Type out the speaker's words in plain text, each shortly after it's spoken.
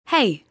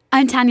Hey,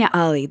 I'm Tanya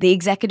Ali, the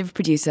executive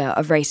producer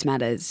of Race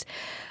Matters.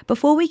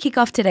 Before we kick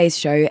off today's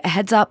show, a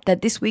heads up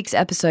that this week's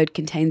episode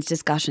contains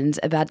discussions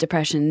about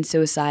depression,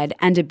 suicide,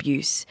 and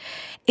abuse.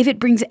 If it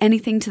brings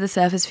anything to the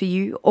surface for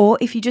you, or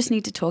if you just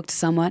need to talk to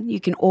someone, you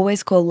can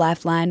always call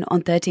Lifeline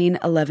on 13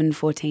 11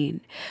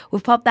 14.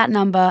 We've popped that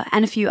number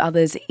and a few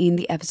others in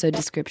the episode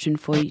description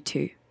for you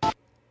too.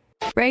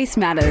 Race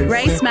Matters.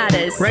 Race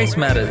Matters. Race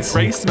Matters.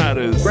 Race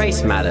Matters.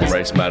 Race Matters.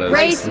 Race Matters.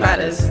 Race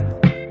Matters.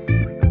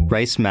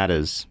 Race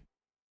Matters.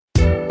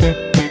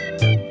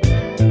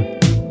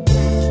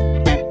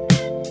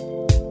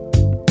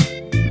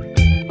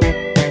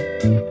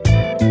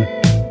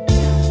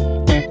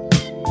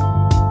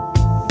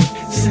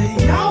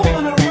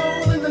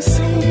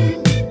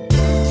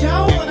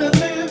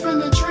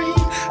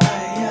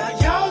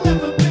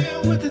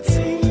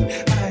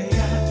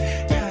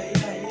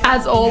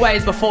 As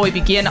always, before we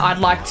begin, I'd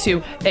like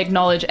to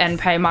acknowledge and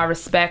pay my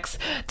respects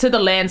to the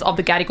lands of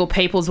the Gadigal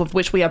peoples of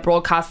which we are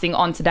broadcasting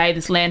on today.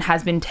 This land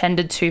has been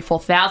tended to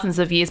for thousands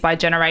of years by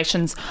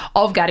generations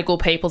of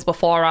Gadigal peoples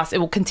before us. It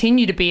will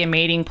continue to be a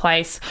meeting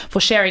place for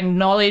sharing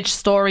knowledge,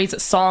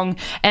 stories, song,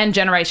 and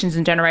generations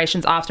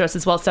after us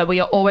as well. So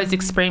we are always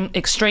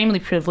extremely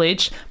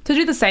privileged to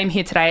do the same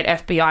here today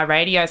at FBI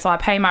Radio. So I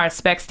pay my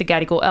respects to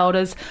Gadigal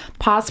elders,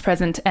 past,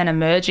 present, and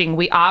emerging.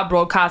 We are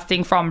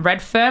broadcasting from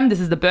Redfern.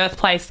 This is the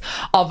birthplace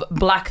of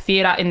Black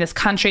theatre in this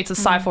country. It's a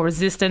site for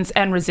resistance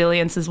and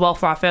resilience as well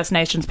for our First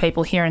Nations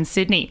people here in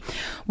Sydney.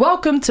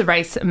 Welcome to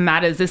Race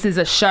Matters. This is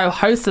a show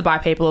hosted by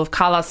people of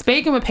colour,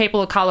 speaking with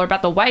people of colour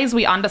about the ways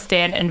we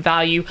understand and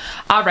value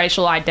our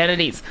racial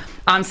identities.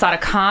 I'm Sada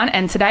Khan,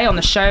 and today on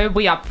the show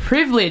we are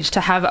privileged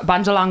to have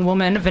Bundjalung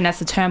woman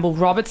Vanessa Turnbull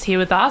Roberts here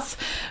with us.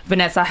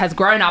 Vanessa has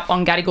grown up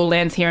on Gadigal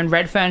lands here in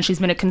Redfern. She's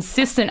been a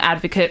consistent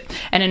advocate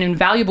and an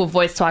invaluable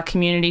voice to our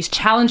communities,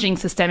 challenging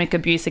systemic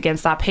abuse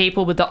against our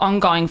people with the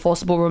ongoing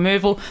forcible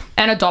removal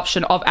and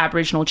adoption of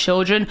Aboriginal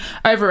children,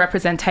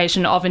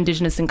 overrepresentation of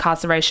Indigenous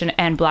incarceration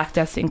and Black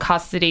deaths in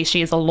custody.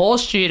 She is a law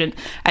student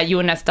at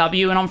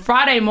UNSW, and on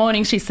Friday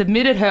morning she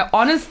submitted her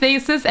honours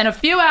thesis and a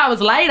few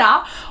hours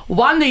later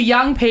won the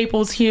Young People's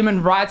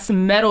Human Rights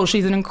Medal.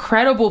 She's an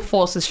incredible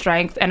force of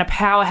strength and a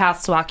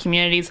powerhouse to our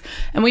communities,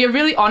 and we are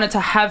really honoured to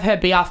have her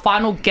be our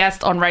final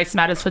guest on Race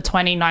Matters for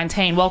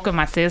 2019. Welcome,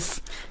 my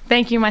sis.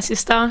 Thank you, my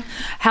sister.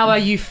 How are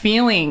you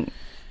feeling?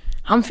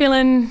 I'm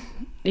feeling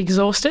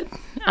exhausted.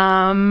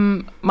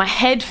 My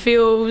head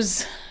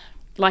feels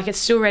like it's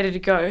still ready to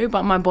go,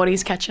 but my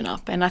body's catching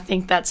up, and I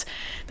think that's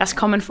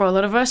common for a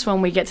lot of us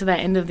when we get to that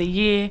end of the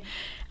year.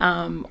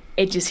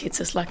 It just hits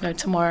us like no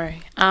tomorrow.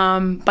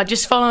 But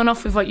just following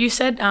off with what you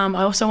said,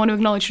 I also want to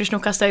acknowledge traditional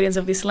custodians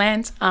of this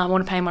land. I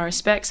want to pay my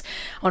respects.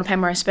 I want to pay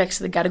my respects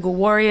to the Gadigal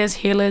warriors,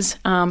 healers,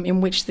 in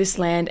which this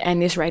land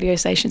and this radio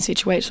station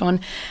situates on.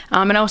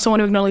 And I also want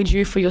to acknowledge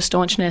you for your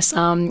staunchness.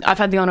 I've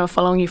had the honour of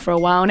following you for a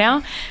while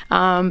now,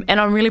 and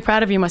I'm really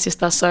proud of you, my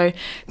sister. So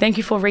thank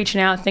you for reaching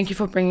out. Thank you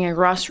for bringing a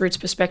grassroots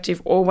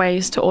perspective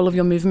always to all of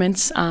your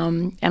movements.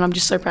 And I'm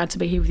just so proud to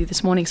be here with you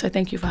this morning. So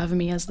thank you for having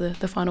me as the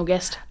final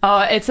guest.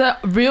 It's a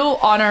real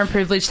honour and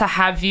privilege to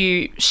have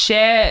you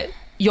share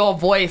your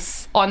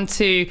voice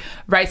onto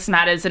Race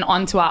Matters and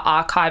onto our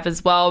archive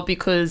as well,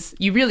 because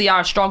you really are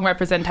a strong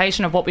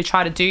representation of what we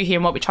try to do here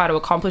and what we try to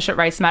accomplish at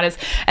Race Matters.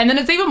 And then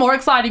it's even more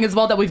exciting as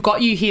well that we've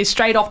got you here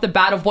straight off the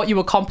bat of what you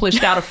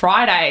accomplished out of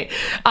Friday.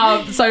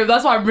 So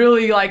that's why I'm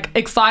really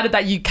excited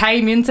that you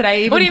came in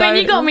today. What do you mean?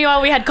 You got me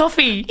while we had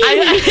coffee. You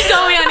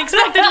got me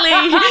unexpectedly.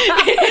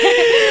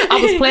 I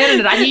was planning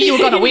it. I knew you were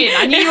going to win.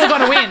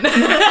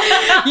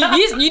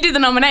 You did the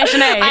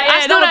nomination, eh? I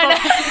still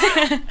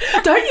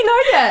don't. Don't you know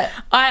yet?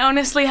 I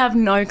honestly have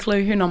no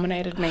clue who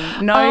nominated me.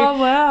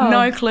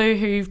 No clue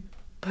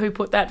who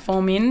put that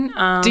form in.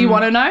 Do you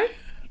want to know?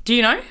 Do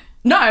you know?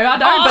 No, I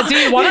don't. But do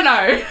you want to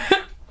know?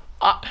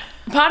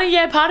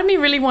 Part of me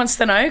really wants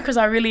to know, because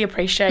I really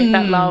appreciate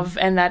that love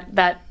and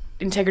that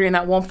integrity and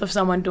that warmth of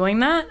someone doing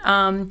that.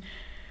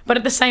 But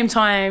at the same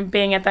time,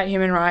 being at that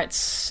Human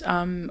Rights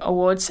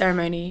Awards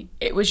ceremony,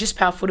 it was just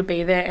powerful to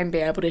be there and be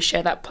able to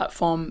share that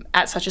platform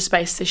at such a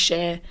space to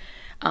share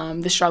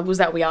the struggles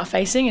that we are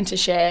facing, and to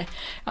share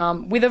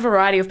with a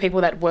variety of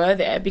people that were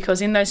there,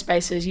 because in those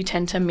spaces you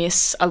tend to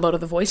miss a lot of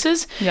the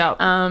voices. Yeah.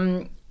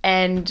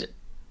 And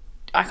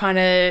I kind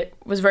of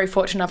was very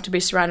fortunate enough to be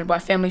surrounded by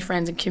family,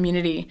 friends and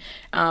community,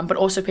 but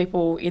also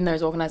people in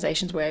those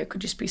organisations where it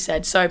could just be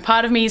said. So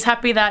part of me is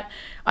happy that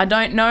I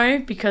don't know,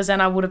 because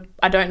then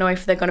I don't know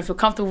if they're going to feel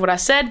comfortable with what I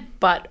said,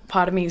 but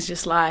part of me is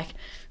just like,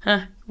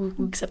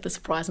 we'll accept the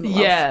surprise and the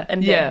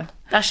love. Yeah.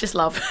 That's just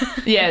love.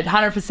 Yeah,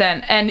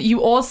 100%. And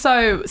you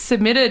also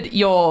submitted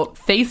your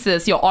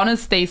thesis, your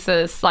honours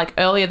thesis,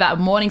 earlier that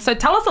morning. So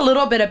tell us a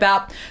little bit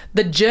about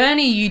the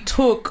journey you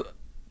took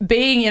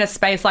being in a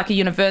space like a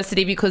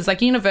university, because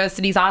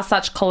universities are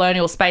such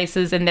colonial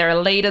spaces and they're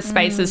elitist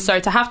spaces. So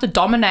to have to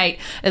dominate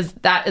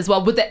that as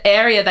well with the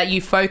area that you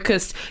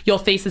focused your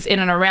thesis in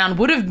and around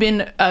would have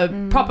been a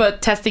proper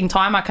testing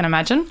time, I can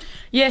imagine.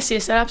 Yes,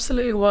 it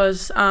absolutely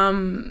was.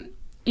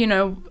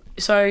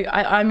 So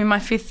I'm in my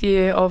 5th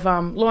year of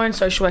law and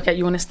social work at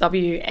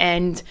UNSW,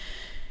 and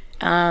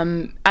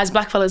as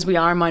blackfellas, we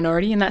are a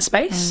minority in that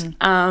space.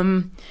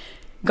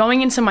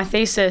 Going into my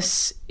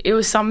thesis, it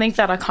was something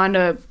that I kind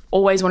of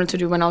always wanted to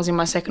do when I was in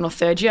my 2nd or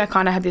 3rd year. I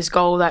kind of had this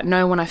goal that,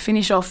 no, when I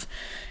finish off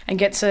and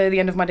get to the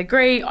end of my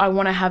degree, I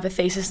want to have a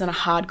thesis and a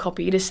hard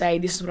copy to say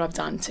this is what I've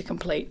done to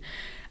complete.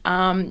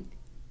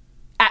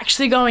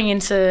 Actually going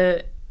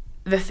into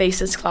the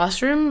thesis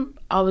classroom,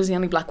 I was the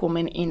only black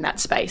woman in that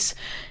space.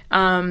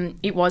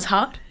 It was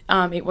hard,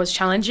 it was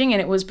challenging,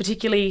 and it was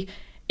particularly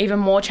even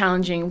more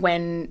challenging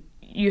when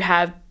you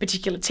have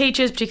particular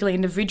teachers, particular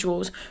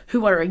individuals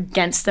who are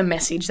against the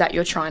message that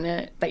you're trying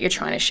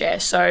to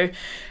share. So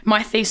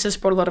my thesis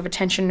brought a lot of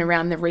attention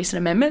around the recent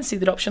amendments to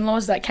the adoption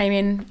laws that came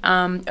in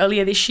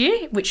earlier this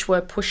year, which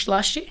were pushed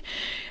last year.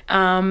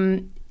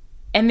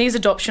 And these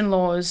adoption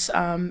laws,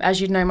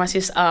 as you know, my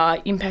sis, are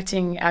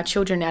impacting our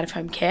children out of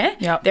home care.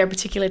 Yep. They're a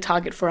particular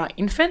target for our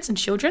infants and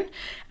children.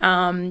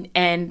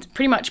 And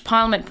pretty much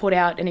Parliament put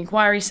out an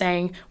inquiry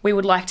saying we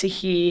would like to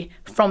hear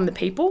from the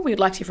people. We would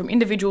like to hear from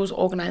individuals,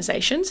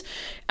 organisations,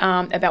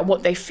 about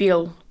what they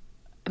feel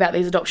about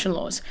these adoption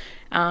laws.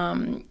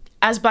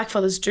 As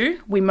blackfellas do,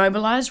 we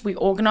mobilised, we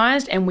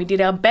organised, and we did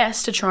our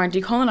best to try and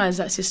decolonise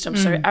that system.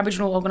 So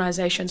Aboriginal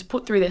organisations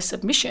put through their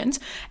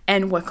submissions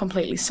and were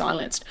completely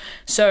silenced.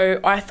 So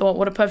I thought,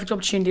 what a perfect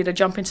opportunity to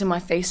jump into my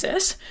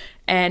thesis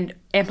and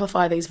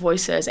amplify these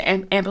voices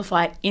and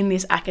amplify it in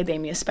this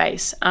academia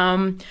space.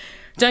 Don't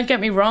get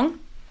me wrong.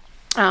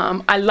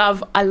 I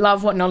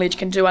love what knowledge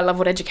can do. I love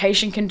what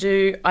education can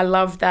do. I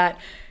love that.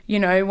 You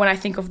know, when I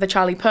think of the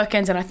Charlie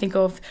Perkins and I think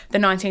of the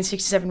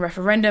 1967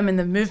 referendum and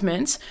the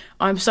movements,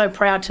 I'm so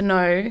proud to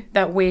know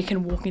that we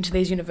can walk into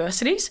these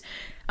universities.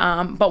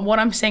 But what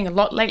I'm seeing a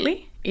lot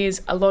lately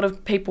is a lot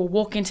of people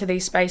walk into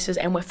these spaces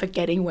and we're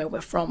forgetting where we're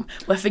from.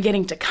 We're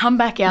forgetting to come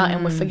back out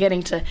and we're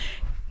forgetting to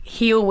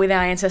heal with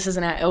our ancestors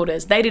and our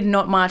elders. They did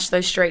not march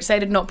those streets. They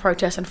did not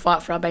protest and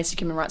fight for our basic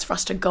human rights for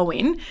us to go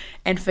in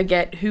and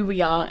forget who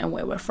we are and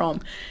where we're from.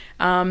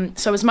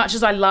 So as much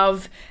as I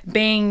love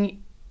being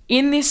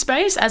in this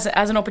space as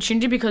an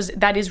opportunity, because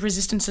that is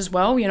resistance as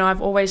well. You know,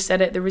 I've always said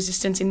it, the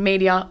resistance in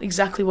media,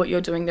 exactly what you're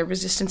doing, the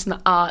resistance in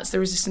the arts, the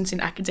resistance in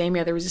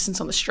academia, the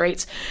resistance on the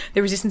streets,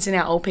 the resistance in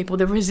our old people,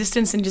 the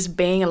resistance in just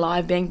being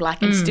alive, being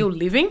black and still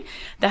living.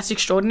 That's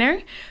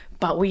extraordinary.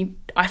 But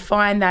I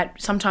find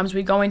that sometimes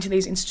we go into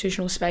these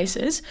institutional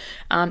spaces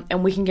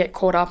and we can get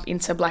caught up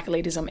into black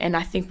elitism. And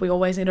I think we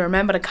always need to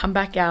remember to come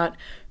back out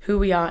who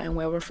we are and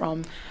where we're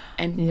from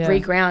and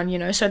reground, you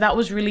know. So that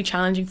was really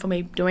challenging for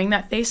me doing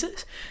that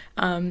thesis.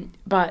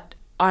 But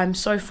I'm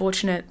so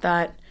fortunate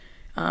that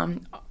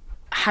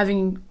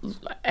having,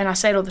 and I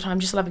say it all the time,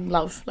 just loving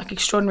love, like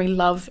extraordinary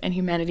love and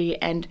humanity,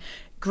 and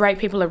great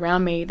people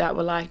around me that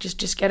were like,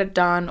 just get it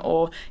done,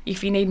 or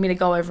if you need me to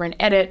go over and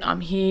edit,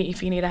 I'm here.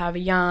 If you need to have a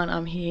yarn,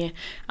 I'm here.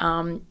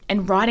 And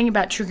writing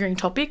about triggering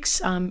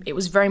topics, it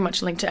was very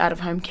much linked to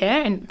out-of-home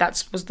care, and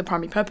that was the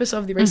primary purpose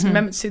of the recent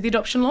amendments to the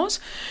adoption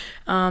laws.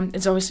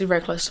 It's obviously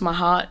very close to my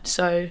heart.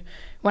 So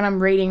when I'm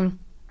reading,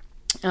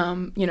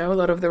 you know, a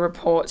lot of the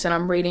reports, and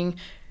I'm reading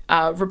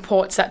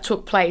reports that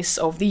took place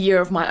of the year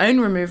of my own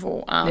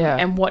removal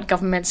and what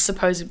government's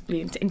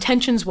supposedly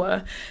intentions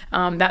were,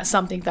 that's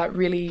something that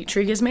really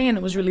triggers me, and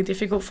it was really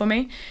difficult for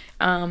me.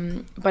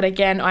 But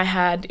again, I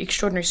had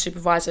extraordinary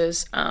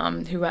supervisors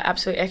who were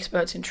absolute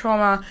experts in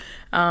trauma,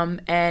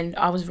 and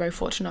I was very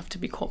fortunate enough to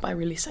be caught by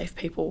really safe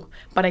people.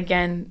 But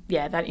again,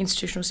 that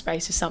institutional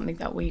space is something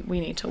that we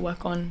need to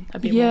work on a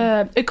bit more.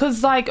 Yeah,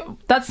 because like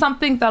that's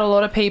something that a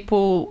lot of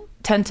people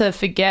tend to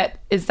forget,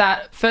 is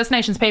that First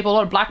Nations people, a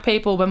lot of black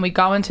people, when we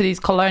go into these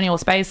colonial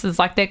spaces,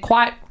 like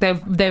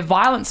they're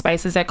violent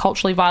spaces, they're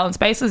culturally violent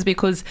spaces,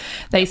 because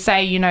they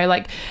say, you know,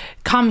 like,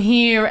 come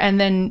here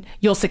and then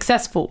you're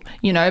successful,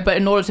 you know, but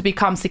in order to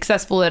become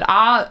successful at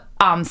our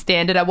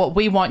standard, at what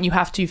we want, you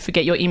have to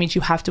forget your image, you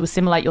have to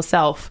assimilate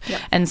yourself.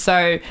 And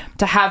so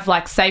to have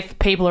like safe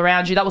people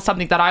around you, that was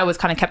something that I always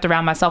kind of kept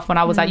around myself when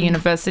I was at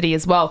university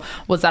as well,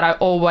 was that I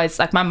always,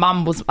 like, my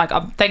mum was like,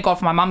 thank God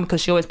for my mum, because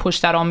she always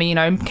pushed that on me, you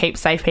know, keep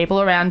safe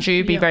people around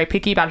you, be very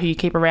picky about who you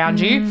keep around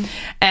you,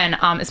 and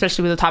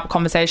especially with the type of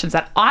conversations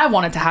that I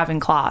wanted to have in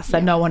class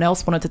that no one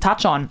else wanted to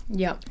touch on.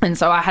 And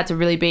so I had to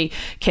really be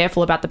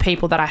careful about the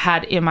people that I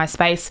had in my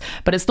space,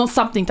 but it's not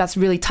something that's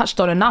really touched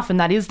on enough, and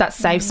that is that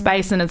safe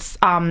space. And it's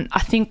I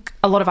think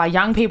a lot of our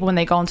young people, when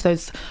they go into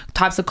those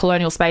types of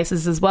colonial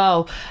spaces as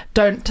well,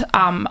 don't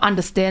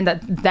understand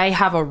that they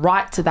have a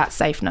right to that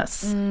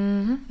safeness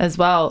as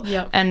well.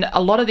 And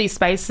a lot of these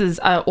spaces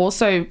are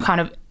also kind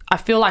of, I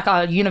feel like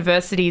our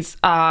universities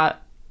are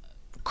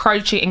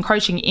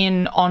encroaching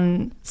in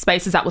on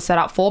spaces that were set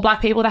up for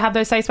Black people to have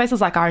those safe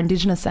spaces, like our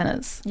Indigenous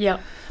centres. Yeah.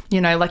 You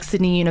know, like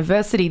Sydney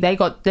University, they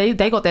got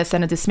their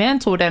centre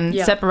dismantled and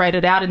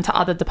separated out into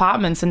other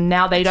departments, and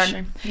now they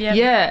don't.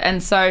 Yeah,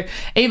 and so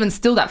even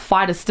still, that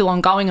fight is still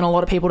ongoing, and a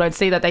lot of people don't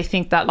see that. They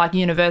think that like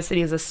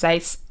university is a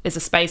space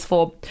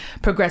for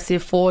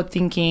progressive,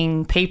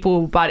 forward-thinking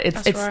people, but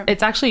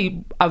it's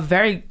actually a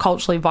very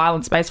culturally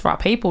violent space for our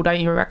people. Don't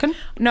you reckon?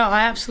 No,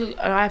 I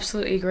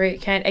absolutely agree.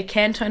 It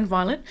can turn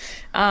violent,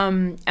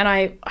 and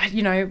I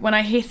you know, when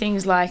I hear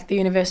things like the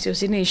University of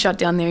Sydney shut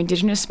down their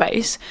Indigenous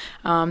space,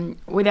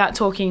 without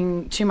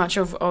talking too much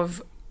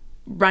of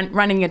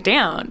running it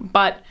down,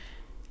 but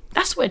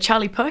that's where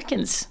Charlie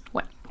Perkins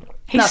went.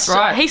 That's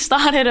right. He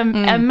started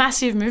a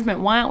massive movement.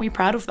 Why aren't we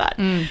proud of that?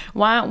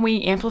 Why aren't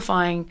we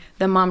amplifying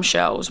the Mum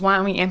Shells? Why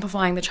aren't we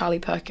amplifying the Charlie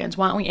Perkins?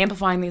 Why aren't we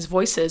amplifying these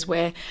voices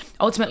where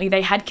ultimately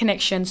they had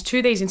connections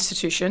to these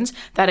institutions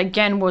that,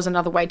 again, was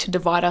another way to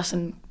divide us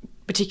and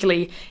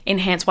particularly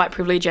enhance white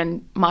privilege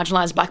and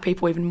marginalise Black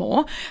people even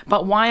more.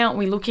 But why aren't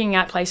we looking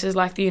at places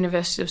like the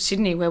University of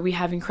Sydney, where we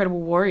have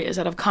incredible warriors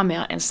that have come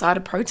out and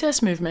started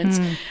protest movements,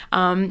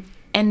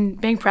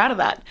 and being proud of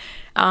that?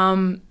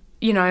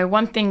 You know,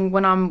 one thing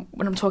when I'm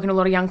talking to a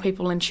lot of young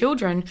people and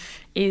children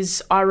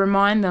is I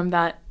remind them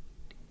that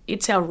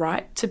it's our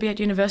right to be at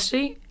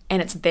university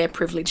and it's their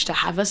privilege to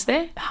have us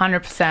there.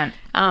 100%.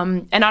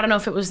 And I don't know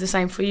if it was the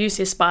same for you,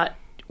 sis, but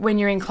when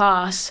you're in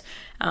class,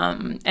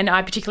 and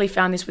I particularly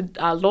found this with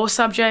law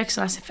subjects,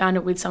 and I found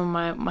it with some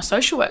of my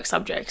social work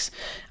subjects.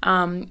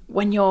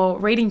 When you're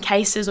reading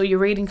cases or you're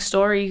reading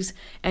stories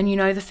and you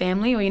know the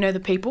family or you know the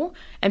people,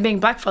 and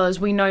being Black fellas,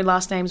 we know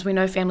last names, we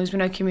know families, we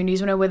know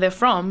communities, we know where they're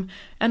from.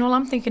 And all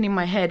I'm thinking in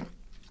my head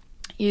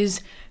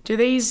is, do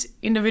these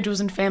individuals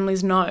and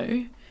families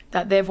know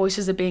that their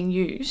voices are being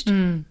used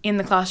in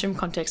the classroom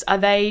context? Are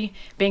they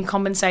being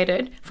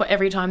compensated for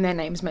every time their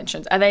name's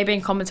mentioned? Are they being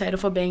compensated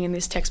for being in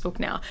this textbook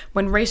now?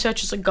 When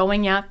researchers are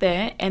going out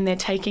there and they're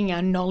taking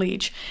our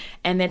knowledge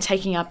and they're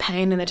taking our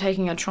pain and they're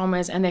taking our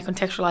traumas and they're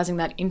contextualizing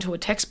that into a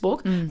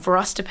textbook for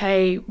us to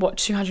pay,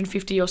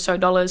 $250 or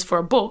so for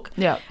a book,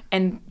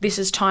 and this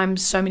is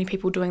times so many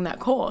people doing that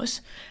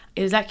course,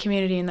 is that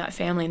community and that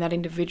family and that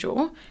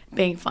individual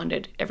being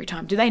funded every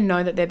time? Do they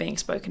know that they're being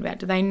spoken about?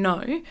 Do they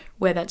know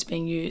where that's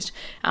being used?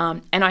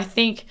 And I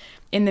think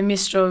in the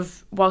midst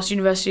of, whilst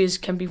universities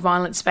can be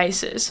violent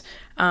spaces,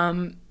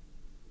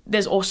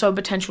 there's also a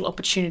potential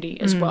opportunity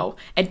as well.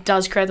 It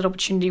does create that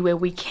opportunity where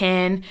we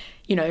can,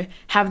 you know,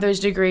 have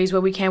those degrees,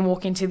 where we can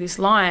walk into this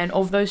line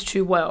of those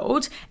two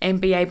worlds and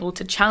be able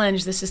to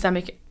challenge the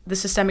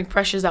systemic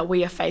pressures that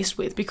we are faced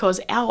with,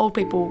 because our old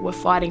people were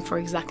fighting for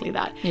exactly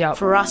that.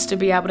 For us to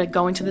be able to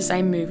go into the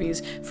same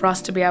movies, for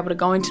us to be able to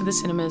go into the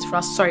cinemas,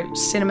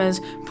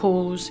 cinemas,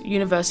 pools,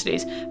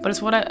 universities. But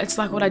it's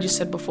like what I just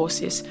said before,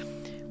 sis.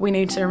 We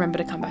need to remember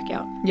to come back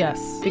out.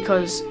 Yes.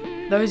 Because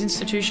those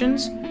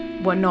institutions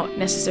were not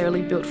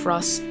necessarily built for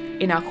us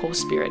in our core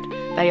spirit.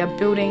 They are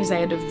buildings,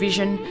 they are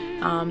division,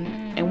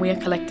 and we are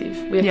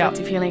collective. We are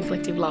collective healing,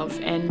 collective love,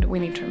 and we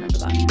need to remember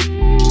that.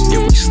 Yeah,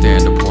 we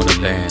stand upon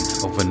a land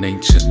of an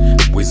ancient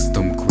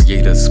wisdom,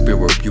 creator,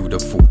 spirit,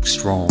 beautiful,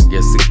 strong,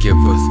 yes, it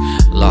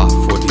giveth life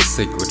for these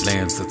sacred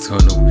lands,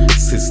 eternal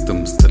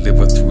systems,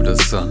 delivered through the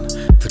sun,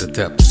 to the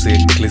depths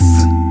it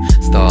glisten,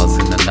 stars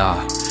in the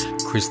night,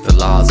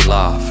 crystallized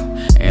life,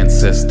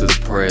 ancestors'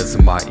 prayers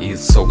in my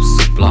ears so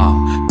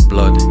sublime,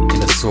 blood in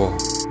the soil,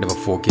 never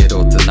forget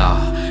or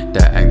deny,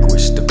 that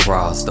anguish, the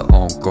cries, the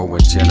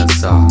ongoing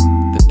genocide,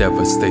 the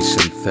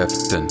devastation,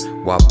 theft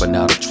and wiping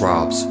out of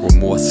tribes,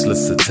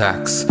 remorseless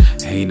attacks,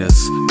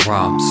 heinous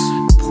crimes,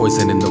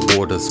 poison in the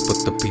waters, but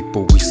the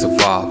people we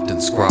survived,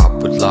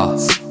 inscribed with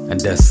lies, and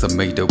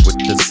decimated with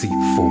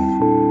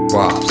deceitful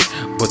bribes.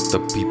 But the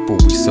people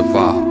we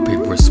survive, pay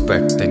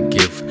respect and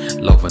give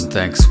love and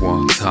thanks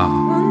one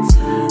time.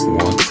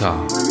 One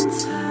time.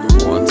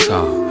 One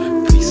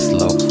time. Peace,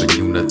 love and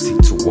unity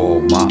to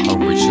all my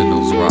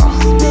originals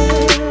rise.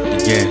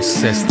 The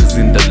ancestors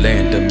in the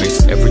land that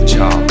makes every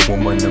child,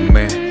 woman and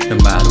man, no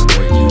matter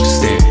where you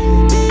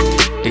stand.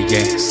 The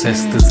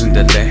ancestors in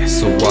the land,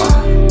 so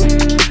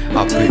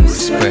I pay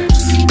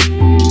respects.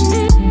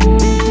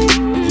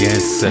 The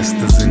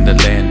ancestors in the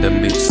land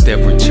amidst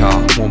every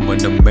child,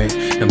 woman and man,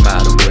 no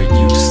matter where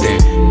you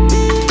stand.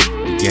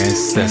 The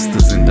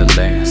ancestors in the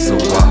land, so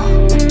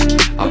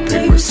I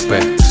pay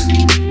respect.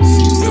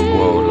 Seems the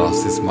world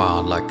lost its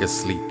mind like a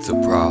sleep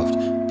deprived.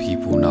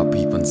 People not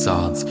peeping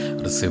signs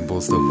of the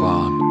symbols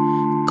divine.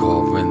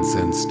 Carvings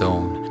in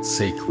stone,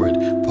 sacred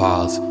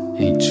piles,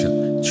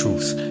 ancient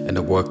truths, and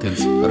the workings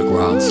of the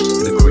grounds,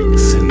 the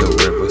creeks and the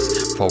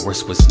rivers,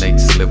 forests where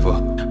snakes sliver,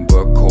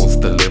 bird calls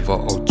deliver,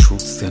 old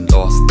truths and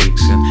lost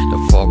diction,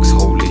 the fog's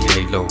holy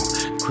halo,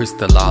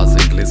 crystallize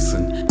and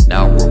glisten,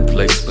 now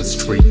replaced with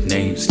street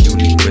names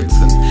newly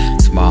written,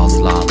 smiles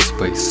line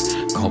space,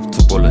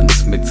 comfortable and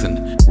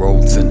smitten,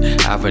 roads and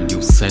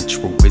avenues,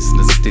 central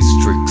business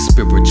district,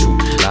 spiritual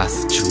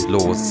lassitude,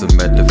 laws of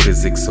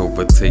metaphysics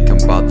overtaken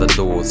by the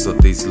laws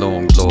of these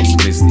long lost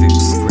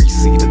mystics.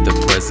 Preceded the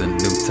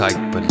present new type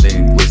of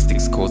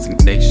linguistics, causing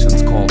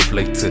nations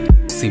conflicted,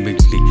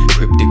 seemingly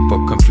cryptic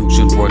but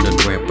confusion running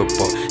rampant,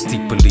 but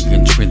deeply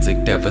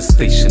intrinsic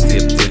devastation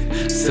dipped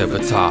in,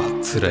 severed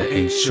tied to the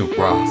ancient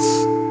rocks,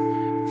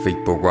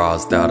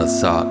 vaporized out of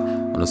sight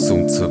on a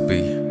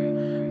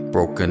soon-to-be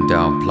broken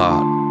down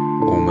plot.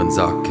 Omens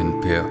I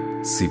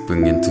compare,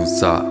 seeping into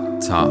sight.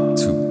 Time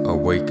to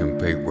awaken,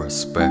 pay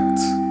respect.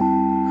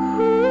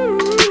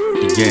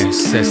 The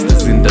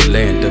ancestors in the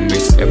land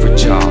amidst every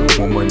child,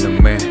 woman,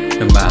 and man,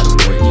 no matter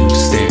where you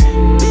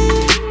stand.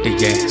 The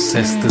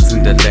ancestors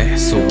in the land,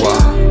 so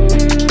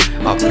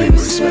I pay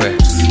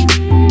respect.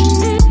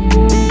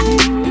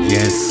 The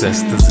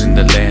ancestors in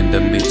the land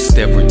amidst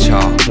every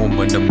child,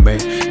 woman, and man,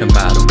 no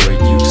matter where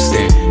you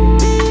stand.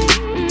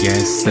 The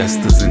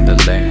ancestors in the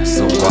land,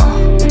 so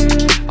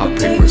I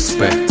pay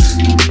respect.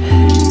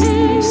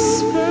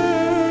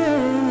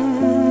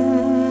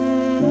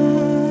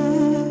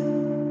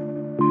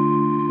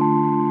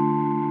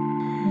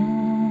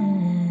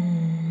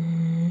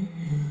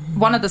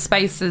 One of the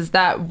spaces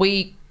that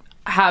we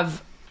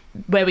have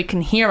where we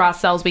can hear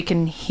ourselves, we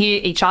can hear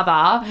each other,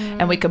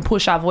 and we can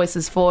push our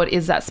voices forward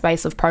is that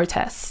space of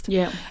protest.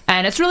 Yeah.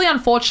 And it's really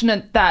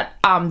unfortunate that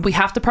we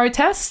have to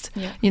protest.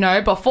 Yeah. You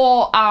know,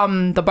 before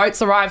the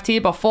boats arrived here,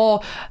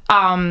 before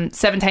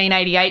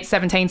 1788,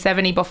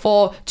 1770,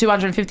 before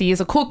 250 years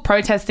of Cook,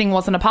 protesting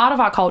wasn't a part of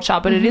our culture,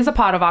 but it is a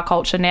part of our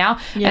culture now.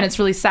 Yeah. And it's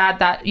really sad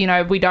that, you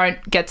know, we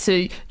don't get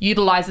to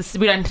utilise this.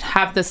 We don't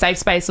have the safe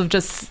space of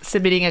just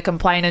submitting a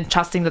complaint and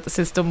trusting that the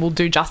system will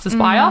do justice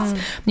by us.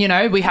 You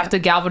know, we have to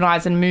galvanise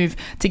and move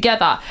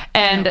together.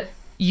 And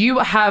you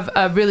have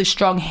a really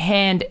strong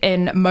hand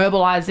in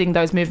mobilising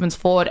those movements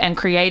forward and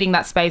creating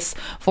that space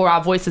for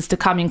our voices to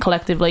come in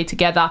collectively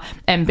together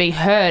and be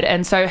heard.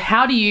 And so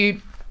how do you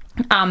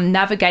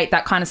navigate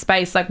that kind of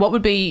space? Like, what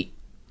would be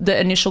the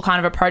initial kind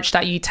of approach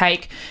that you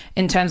take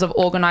in terms of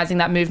organising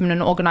that movement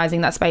and organising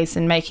that space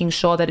and making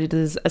sure that it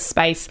is a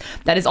space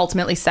that is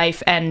ultimately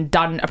safe and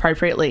done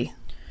appropriately?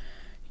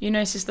 You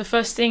know, sis, the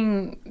first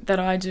thing that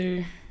I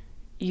do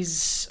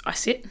is I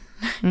sit.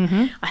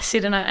 I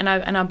sit and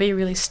I be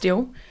really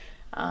still,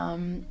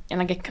 and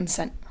I get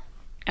consent.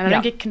 And I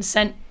don't get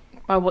consent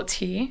by what's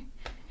here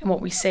and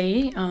what we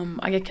see.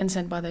 I get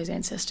consent by those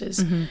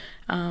ancestors.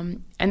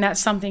 And that's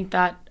something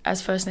that,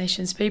 as First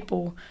Nations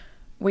people,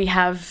 we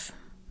have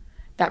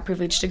that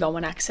privilege to go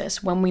and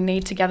access. When we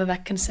need to gather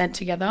that consent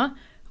together,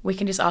 we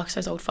can just ask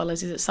those old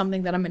fellas, is it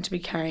something that I'm meant to be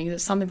carrying? Is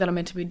it something that I'm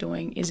meant to be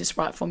doing? Is this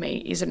right for me?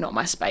 Is it not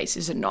my space?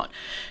 Is it not?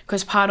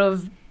 Because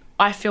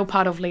I feel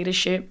part of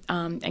leadership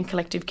and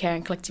collective care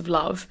and collective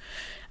love.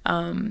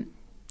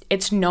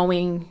 It's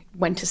knowing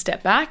when to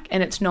step back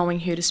and it's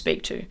knowing who to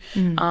speak to.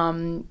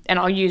 And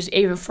I'll use,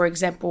 even for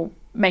example,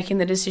 making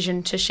the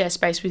decision to share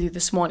space with you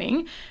this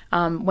morning.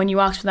 When you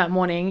asked for that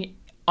morning,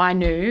 I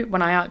knew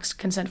when I asked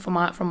consent from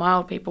my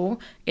old people,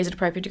 is it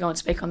appropriate to go and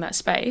speak on that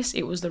space?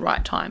 It was the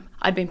right time.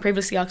 I'd been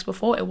previously asked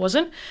before, it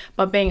wasn't,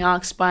 but being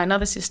asked by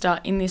another sister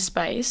in this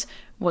space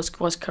was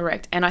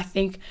correct. And I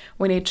think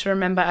we need to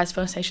remember, as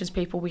First Nations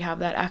people, we have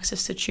that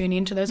access to tune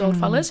into those old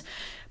fellas,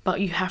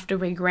 but you have to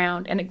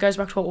reground. And it goes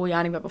back to what we were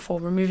yarning about before,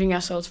 removing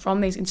ourselves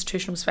from these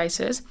institutional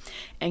spaces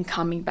and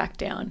coming back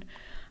down.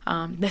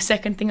 The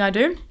second thing I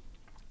do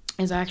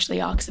is I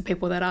actually ask the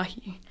people that are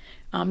here,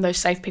 those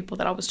safe people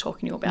that I was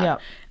talking to you about.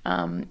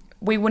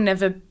 We will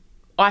never,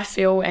 I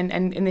feel,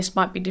 and this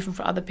might be different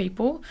for other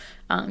people,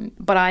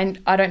 but I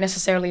don't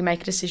necessarily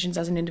make decisions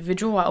as an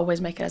individual. I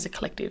always make it as a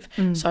collective.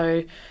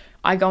 So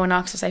I go and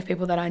ask the safe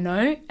people that I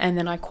know, and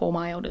then I call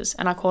my elders,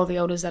 and I call the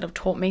elders that have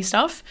taught me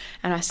stuff,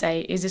 and I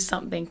say, is this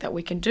something that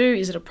we can do?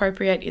 Is it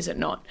appropriate? Is it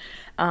not?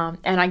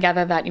 And I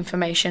gather that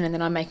information, and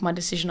then I make my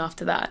decision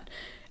after that.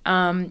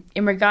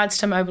 In regards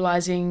to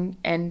mobilising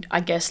and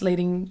I guess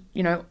leading,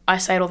 you know, I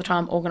say it all the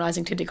time,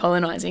 organising to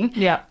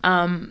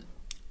decolonising.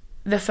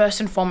 The first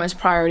and foremost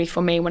priority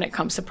for me when it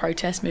comes to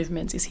protest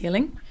movements is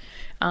healing.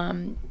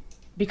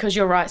 Because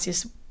you're right,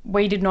 sis,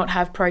 we did not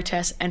have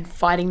protests and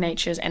fighting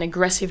natures and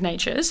aggressive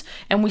natures,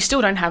 and we still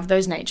don't have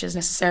those natures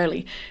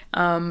necessarily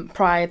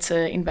prior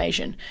to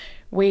invasion.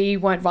 We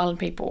weren't violent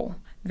people.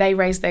 They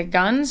raised their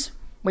guns,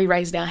 we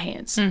raised our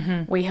hands.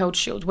 We held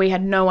shields. We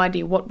had no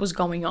idea what was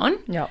going on,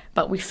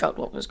 but we felt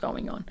what was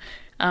going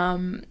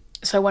on.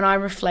 So when I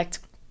reflect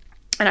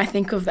and I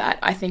think of that,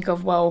 I think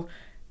of, well,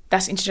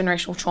 that's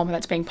intergenerational trauma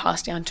that's being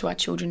passed down to our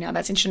children now.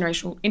 That's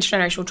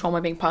intergenerational trauma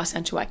being passed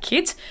down to our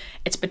kids.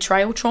 It's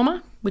betrayal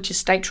trauma, which is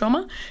state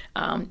trauma,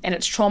 and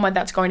it's trauma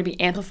that's going to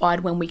be amplified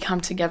when we come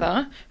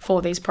together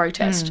for these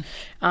protests.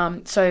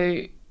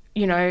 So,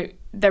 you know,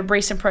 the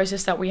recent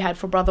process that we had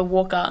for Brother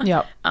Walker,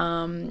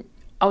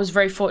 I was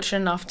very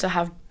fortunate enough to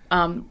have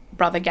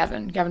brother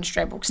Gavin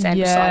Straybrook stand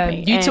beside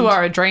me. You two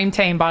are a dream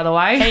team, by the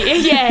way.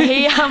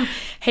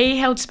 He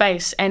held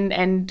space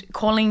and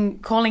calling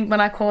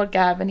when I called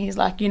Gav, and he's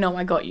like, you know,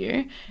 I got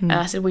you. And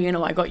I said, well, you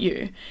know, I got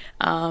you.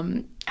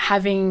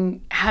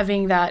 Having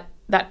that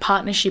that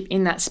partnership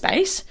in that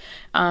space,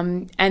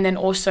 and then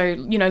also,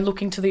 you know,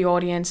 looking to the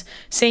audience,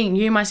 seeing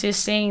you, my sis,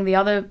 seeing the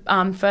other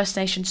First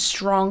Nations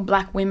strong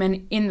Black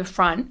women in the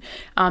front,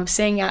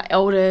 seeing our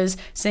elders,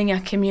 seeing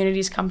our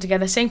communities come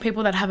together, seeing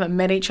people that haven't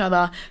met each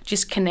other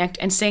just connect,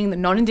 and seeing the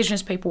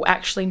non-Indigenous people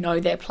actually know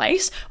their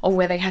place or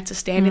where they had to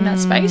stand in that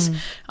space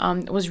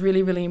was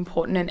really, really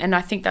important, and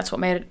I think that's what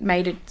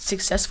made it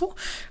successful.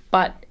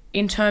 But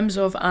in terms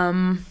of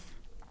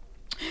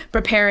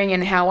preparing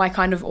and how I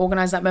kind of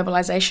organise that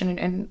mobilisation,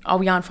 and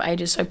I'll yarn for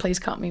ages, so please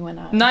cut me when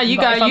I... No, you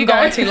go, if I'm you go.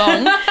 going too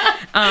long.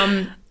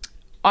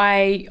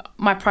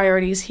 My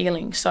priority is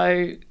healing.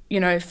 So, you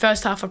know,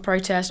 first half of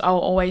protest, I'll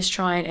always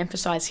try and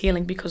emphasise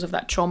healing because of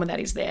that trauma that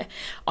is there.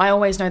 I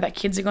always know that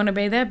kids are going to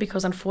be there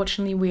because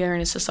unfortunately we are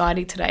in a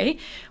society today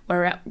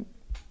where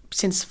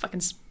since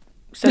fucking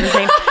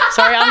 17.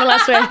 Sorry, I'm the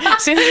last one.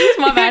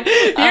 My bad.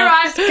 You're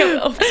right.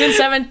 Since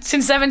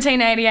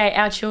 1788,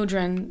 our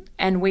children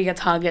and we are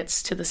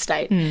targets to the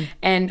state.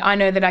 And I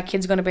know that our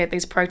kids are going to be at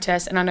these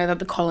protests, and I know that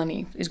the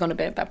colony is going to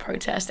be at that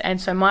protest. And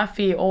so my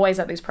fear always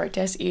at these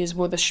protests is,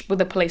 will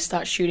the police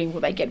start shooting? Will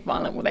they get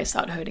violent? Will they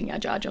start hurting our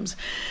Jarjums?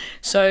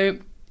 So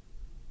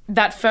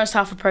that first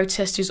half of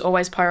protest is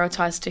always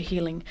prioritised to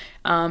healing,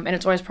 and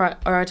it's always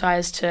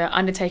prioritised to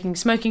undertaking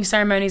smoking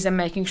ceremonies and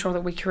making sure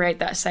that we create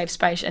that safe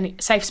space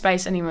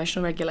and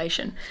emotional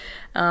regulation.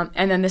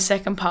 And then the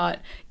second part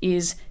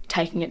is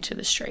taking it to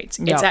the streets.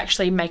 Yep. It's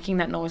actually making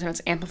that noise and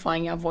it's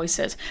amplifying our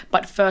voices.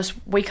 But first,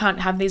 we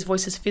can't have these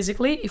voices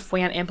physically if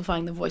we aren't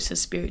amplifying the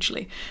voices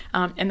spiritually.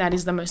 And that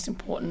is the most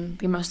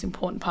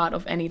important part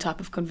of any type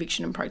of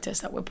conviction and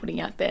protest that we're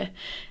putting out there.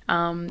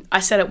 I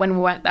said it when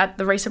we were at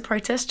the recent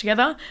protest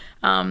together.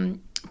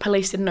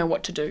 Police didn't know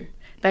what to do.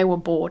 They were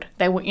bored.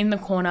 They were in the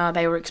corner.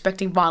 They were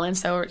expecting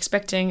violence. They were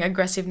expecting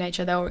aggressive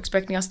nature. They were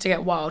expecting us to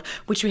get wild,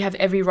 which we have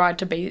every right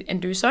to be and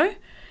do so.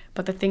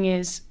 But the thing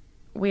is,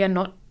 we are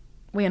not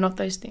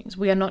those things.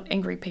 We are not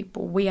angry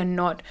people. We are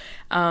not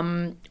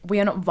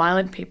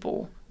violent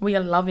people. We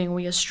are loving.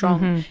 We are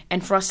strong.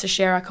 And for us to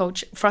share our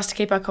culture, for us to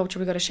keep our culture,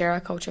 we've got to share our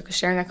culture, because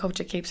sharing our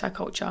culture keeps our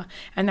culture.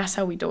 And that's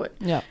how we do it.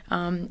 Yeah.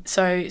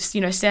 So,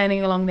 you know,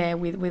 standing along there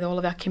with all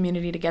of our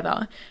community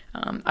together,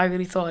 I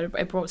really thought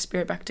it brought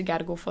spirit back to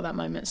Gadigal for that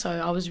moment. So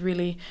I was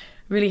really,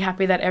 really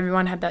happy that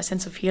everyone had that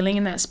sense of healing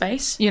in that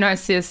space. You know,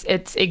 sis,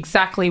 it's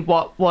exactly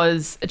what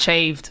was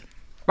achieved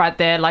right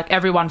there. Like,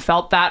 everyone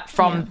felt that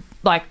from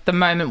like the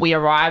moment we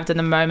arrived and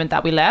the moment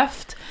that we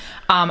left.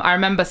 I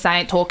remember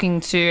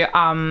talking to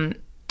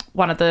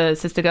one of the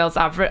sister girls.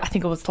 I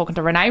think I was talking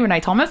to Renee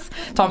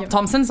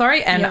Thompson,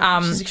 sorry.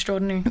 And she's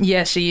extraordinary.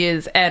 Yeah, she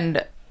is.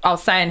 And I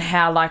was saying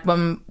how, like,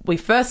 when we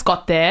first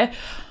got there,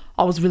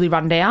 I was really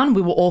run down.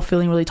 We were all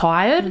feeling really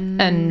tired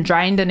and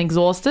drained and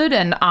exhausted.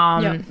 And,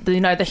 you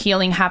know, the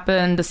healing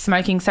happened, the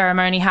smoking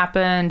ceremony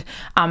happened.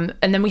 And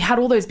then we had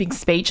all those big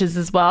speeches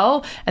as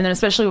well. And then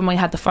especially when we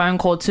had the phone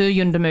call to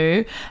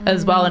Yuendumu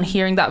as well, and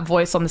hearing that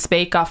voice on the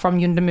speaker from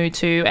Yuendumu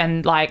too,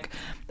 and like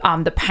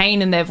the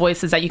pain in their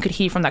voices that you could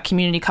hear from that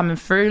community coming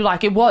through.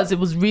 Like, it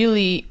was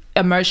really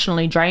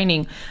emotionally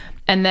draining.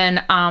 And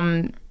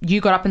then you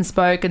got up and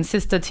spoke, and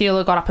Sister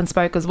Tila got up and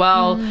spoke as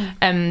well,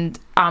 and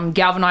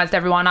galvanised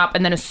everyone up.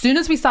 And then as soon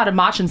as we started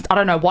marching, I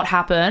don't know what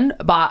happened,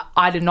 but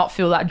I did not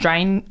feel that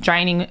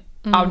draining.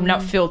 I did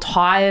not feel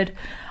tired.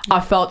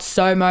 I felt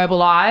so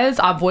mobilised.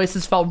 Our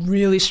voices felt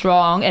really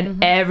strong,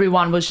 and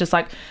everyone was just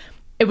like,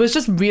 it was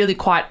just really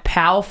quite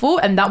powerful.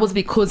 And that was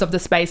because of the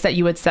space that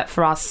you had set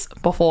for us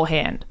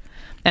beforehand.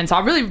 And so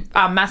I really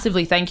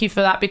massively thank you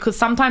for that, because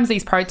sometimes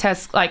these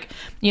protests, like,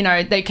 you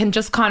know, they can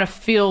just kind of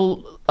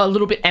feel a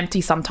little bit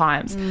empty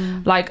sometimes.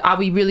 Like, are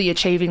we really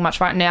achieving much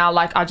right now?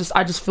 Like, I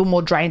just feel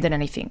more drained than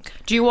anything.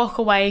 Do you walk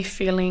away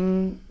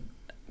feeling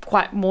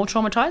quite more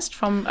traumatized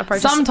from a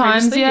protest?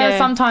 Sometimes,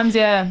 sometimes,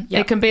 yeah.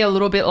 It can be a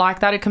little bit like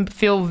that. It can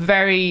feel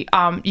very,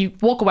 you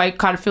walk away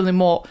kind of feeling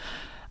more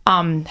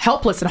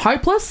helpless and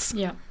hopeless.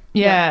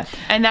 Yeah.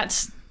 And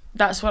that's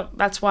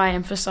why I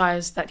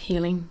emphasize that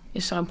healing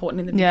is so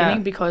important in the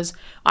beginning, because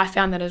I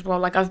found that as well.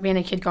 Like, I've been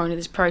a kid going to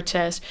this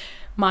protest,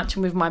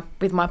 marching with my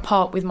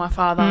pop, with my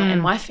father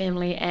and my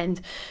family, and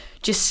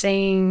just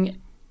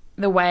seeing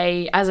the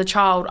way, as a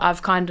child, I've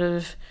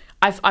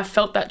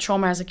felt that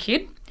trauma as a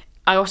kid.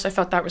 I also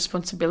felt that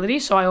responsibility.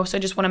 So I also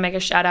just want to make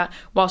a shout out,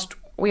 whilst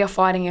we are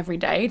fighting every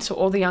day, to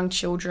all the young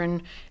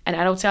children and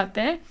adults out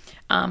there.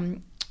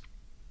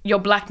 Your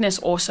blackness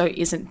also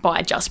isn't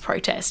by just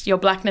protest. Your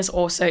blackness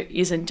also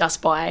isn't just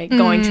by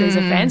going to these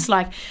events.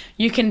 Like,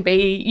 you can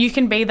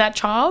be that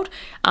child,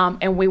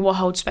 and we will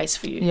hold space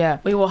for you. Yeah.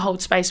 We will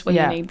hold space where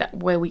you need that,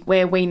 where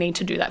we need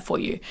to do that for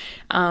you.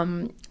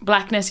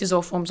 Blackness is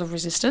all forms of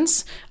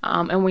resistance,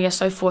 and we are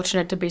so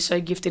fortunate to be so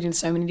gifted in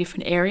so many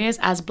different areas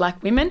as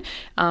Black women.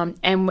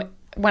 And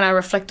when I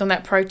reflect on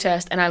that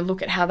protest and I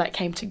look at how that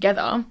came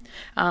together,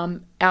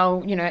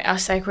 our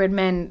sacred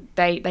men,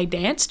 they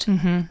danced,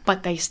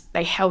 but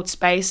they held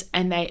space,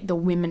 and the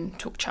women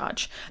took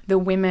charge. The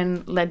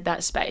women led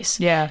that space.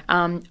 Yeah.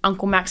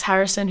 Uncle Max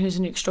Harrison, who's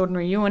an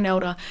extraordinary Yuin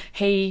elder,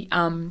 he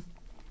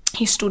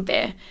he stood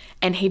there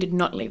and he did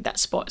not leave that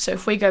spot. So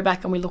if we go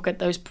back and we look at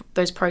those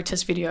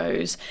protest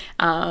videos,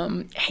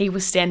 he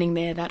was standing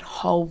there that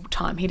whole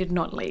time. He did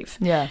not leave.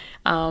 Yeah.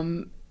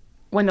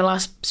 When the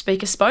last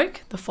speaker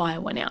spoke, the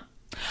fire went out.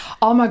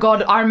 Oh my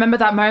God, I remember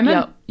that moment.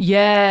 Yep.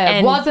 Yeah.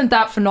 And wasn't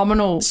that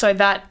phenomenal? So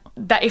that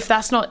if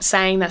that's not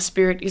saying that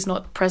spirit is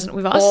not present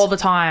with us All the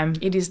time.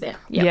 it is there.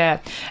 Yep. Yeah.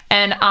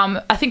 And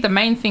I think the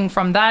main thing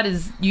from that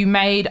is you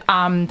made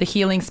the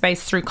healing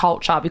space through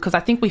culture, because I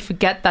think we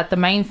forget that the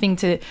main thing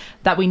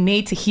that we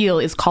need to heal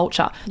is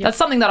culture. Yep. That's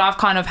something that I've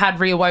kind of had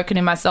reawoken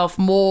in myself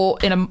more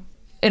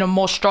in a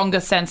more stronger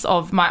sense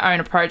of my own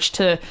approach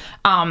to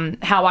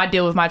how I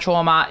deal with my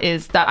trauma,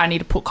 is that I need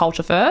to put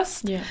culture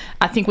first. Yeah.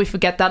 I think we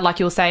forget that, like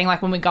you were saying,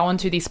 like when we go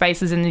into these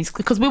spaces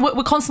because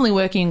we're constantly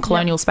working in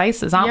colonial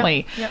spaces, aren't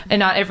we? Yep.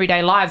 In our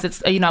everyday lives,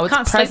 it's, it's can't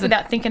sleep present.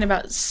 without thinking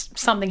about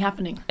something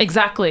happening.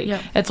 Exactly.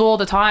 Yep. It's all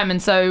the time.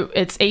 And so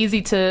it's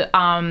easy to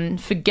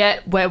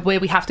forget where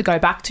we have to go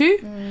back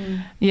to.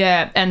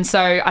 Yeah. And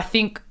so I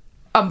think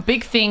a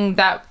big thing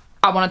that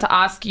I wanted to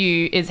ask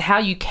you is how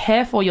you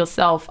care for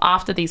yourself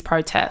after these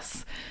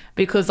protests,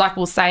 because like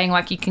we were saying,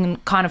 like you can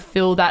kind of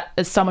feel that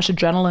there's so much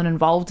adrenaline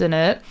involved in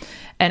it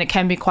and it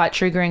can be quite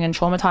triggering and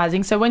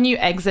traumatizing. So when you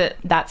exit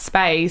that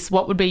space,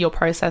 what would be your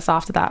process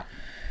after that?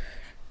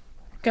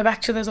 Go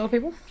back to those old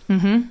people.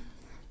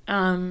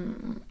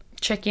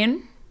 Check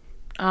in.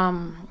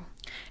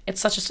 It's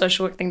such a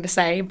social work thing to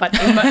say, but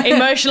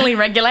emotionally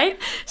regulate.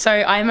 So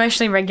I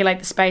emotionally regulate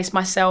the space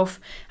myself,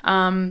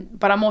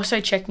 but I'm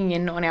also checking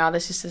in on our other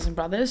sisters and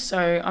brothers.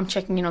 So I'm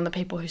checking in on the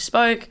people who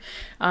spoke.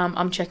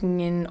 I'm checking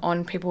in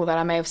on people that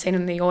I may have seen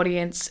in the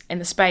audience in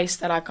the space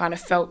that I kind of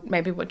felt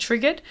maybe were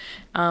triggered.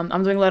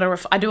 I'm doing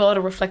I do a lot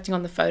of reflecting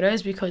on the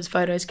photos, because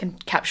photos can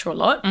capture a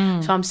lot.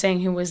 So I'm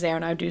seeing who was there,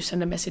 and I do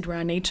send a message where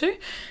I need to.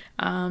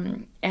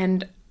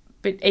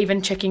 But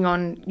even checking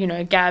on,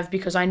 Gav,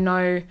 because I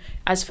know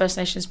as First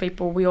Nations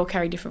people, we all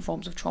carry different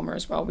forms of trauma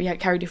as well. We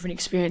carry different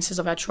experiences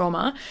of our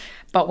trauma.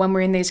 But when we're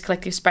in these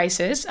collective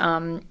spaces,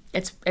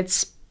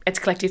 it's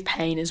collective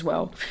pain as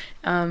well.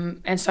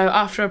 And so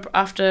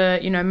after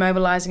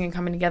mobilising and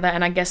coming together,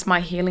 and I guess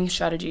my healing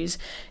strategies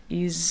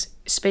is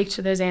speak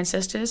to those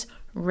ancestors,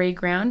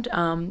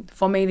 reground.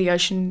 For me, the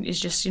ocean is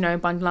just,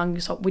 Bundjalung,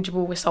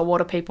 Widjabul, we're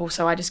saltwater people,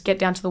 so I just get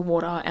down to the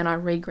water and I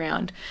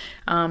reground.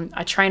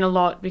 I train a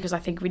lot because I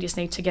think we just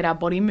need to get our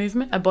body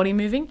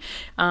moving.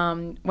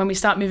 When we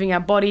start moving our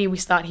body, we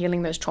start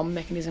healing those trauma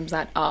mechanisms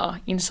that are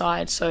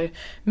inside. So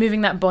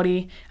moving that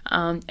body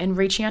and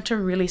reaching out to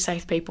really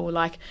safe people.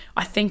 Like,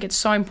 I think it's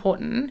so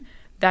important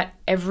that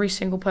every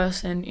single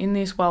person in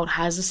this world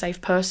has a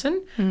safe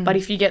person. But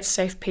if you get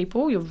safe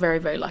people, you're very,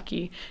 very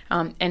lucky,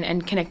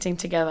 and connecting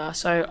together.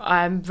 So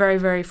I'm very,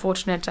 very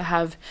fortunate to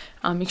have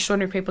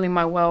extraordinary people in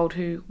my world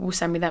who will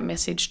send me that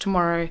message.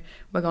 Tomorrow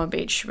we're going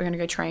beach, we're going to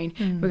go train,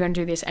 we're going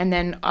to do this. And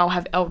then I'll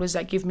have elders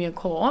that give me a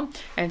call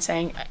and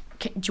saying,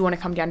 do you want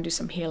to come down and do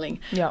some healing?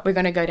 Yeah. We're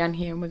going to go down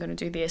here and we're going to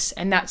do this.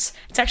 And it's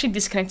actually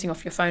disconnecting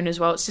off your phone as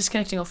well. It's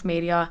disconnecting off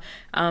media.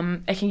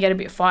 It can get a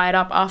bit fired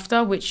up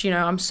after, which,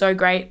 I'm so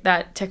great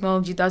that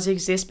technology does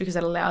exist because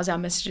it allows our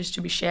messages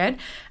to be shared.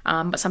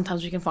 But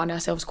sometimes we can find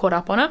ourselves caught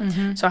up on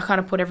it. So I kind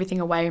of put everything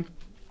away.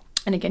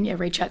 And again,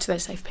 reach out to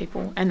those safe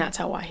people. And that's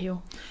how I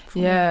heal.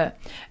 Yeah.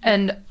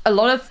 And a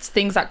lot of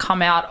things that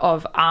come out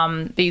of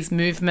these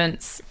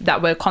movements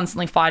that we're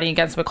constantly fighting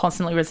against, we're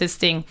constantly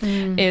resisting,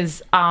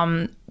 is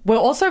we're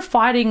also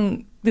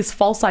fighting this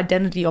false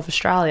identity of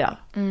Australia.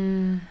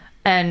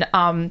 And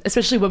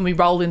especially when we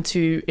roll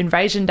into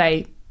Invasion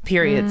Day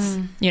periods,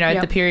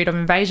 the period of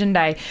Invasion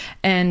Day,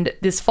 and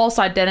this false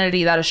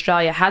identity that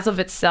Australia has of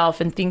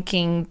itself, and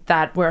thinking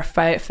that we're a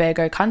fair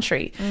go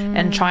country,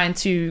 and trying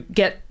to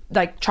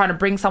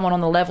bring someone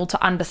on the level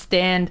to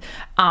understand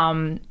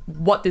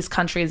what this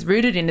country is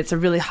rooted in. It's a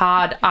really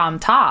hard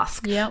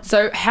task. Yep.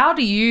 So how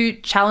do you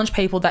challenge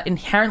people that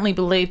inherently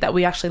believe that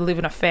we actually live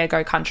in a fair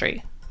go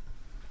country?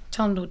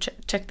 Tell them to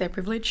check their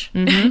privilege.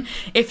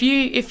 If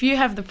you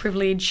have the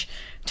privilege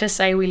to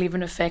say we live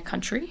in a fair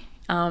country,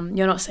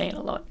 you're not saying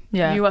a lot.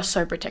 Yeah. You are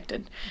so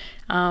protected.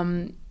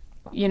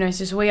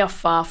 Since we are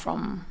far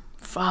from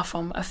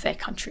a fair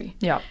country.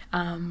 Yeah.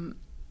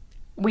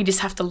 We just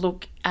have to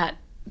look at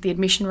the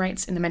admission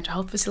rates in the mental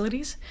health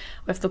facilities.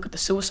 We have to look at the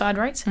suicide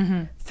rates.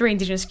 3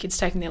 Indigenous kids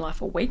taking their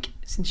life a week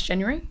since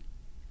January.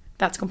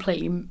 That's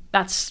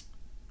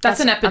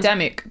an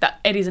epidemic.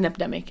 It is an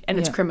epidemic, and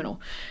it's criminal.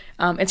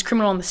 It's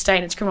criminal on the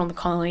state, it's criminal on the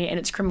colony, and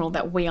it's criminal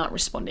that we aren't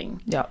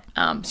responding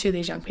to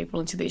these young people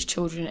and to these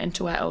children and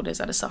to our elders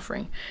that are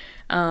suffering.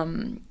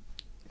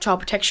 Child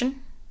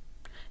protection,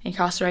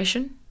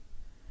 incarceration,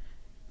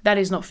 that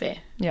is not fair.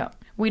 Yeah.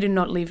 We do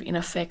not live in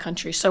a fair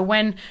country. So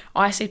when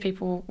I see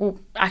people,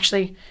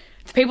 the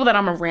people that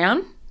I'm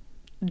around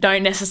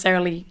don't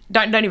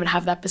even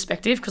have that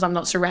perspective because I'm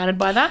not surrounded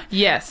by that.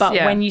 Yes. But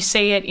when you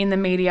see it in the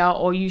media,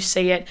 or you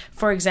see it,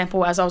 for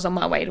example, as I was on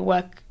my way to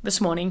work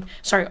this morning,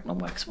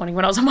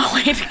 when I was on my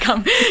way to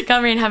come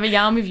here and have a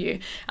yarn with you,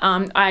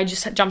 I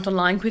just jumped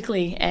online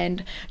quickly,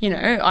 and,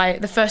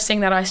 the first thing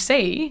that I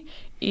see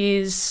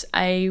is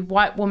a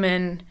white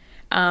woman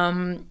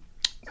white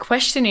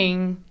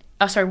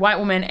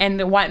woman and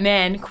the white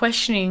man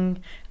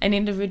questioning an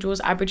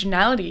individual's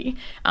Aboriginality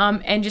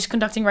and just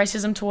conducting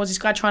racism towards this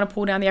guy trying to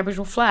pull down the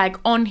Aboriginal flag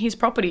on his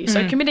property.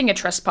 So committing a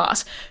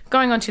trespass,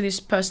 going onto this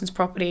person's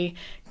property,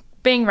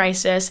 being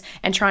racist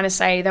and trying to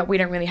say that we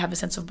don't really have a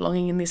sense of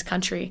belonging in this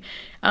country.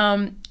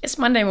 It's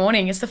Monday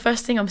morning. It's the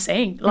first thing I'm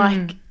seeing.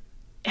 Like,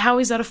 how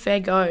is that a fair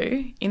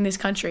go in this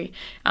country?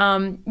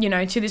 To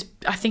this,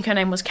 I think her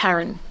name was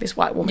Karen, this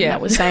white woman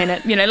that was saying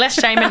it.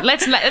 Let's name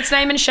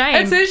and shame.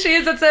 That's who she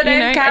is. That's her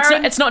name,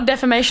 Karen. It's not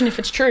defamation if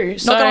it's true.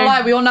 Not gonna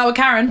lie, we all know a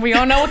Karen. We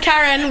all know a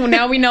Karen. Well,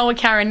 now we know a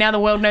Karen. Now the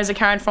world knows a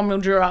Karen from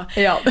Mildura.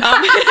 Yeah.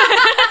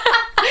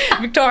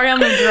 Victoria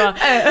Mildura.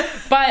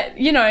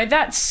 But,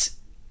 that's...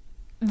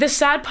 The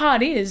sad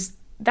part is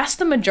that's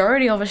the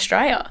majority of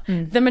Australia.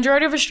 The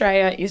majority of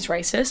Australia is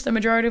racist. The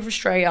majority of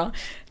Australia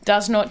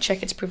does not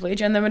check its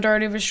privilege, and the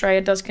majority of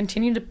Australia does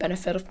continue to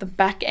benefit off the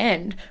back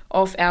end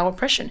of our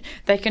oppression.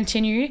 They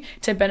continue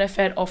to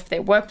benefit off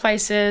their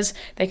workplaces.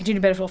 They continue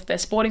to benefit off their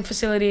sporting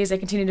facilities. They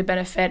continue to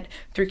benefit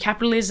through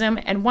capitalism.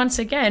 And once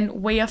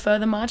again, we are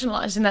further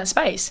marginalised in that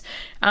space.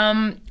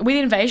 With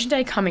Invasion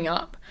Day coming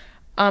up,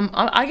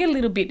 I get a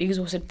little bit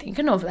exhausted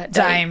thinking of that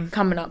day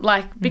coming up,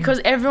 because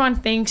everyone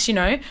thinks,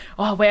 where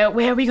are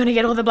we going to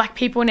get all the black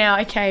people now?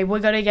 Okay,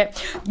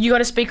 you got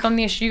to speak on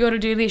this, you got to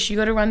do this, you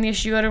got to run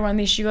this, you got to run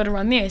this, you got to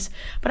run this.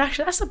 But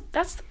actually,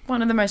 that's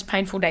one of the most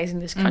painful days in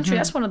this country.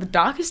 That's one of the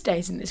darkest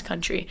days in this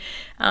country.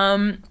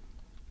 I'm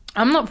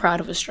not proud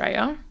of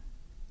Australia.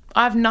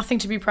 I have nothing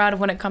to be proud of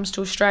when it comes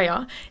to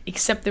Australia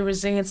except the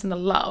resilience and the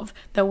love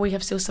that we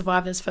have still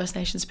survived as First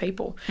Nations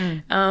people.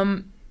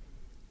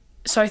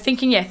 So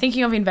thinking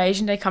of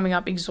Invasion Day coming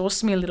up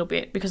exhausts me a little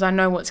bit because I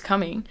know what's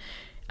coming.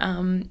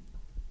 And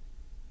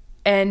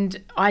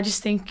I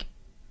just think,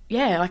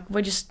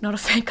 we're just not a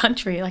fair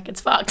country. It's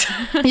fucked.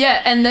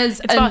 Yeah, and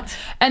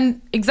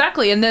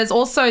exactly. And there's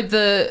also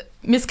the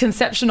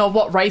misconception of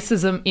what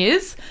racism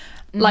is.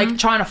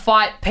 Trying to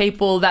fight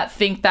people that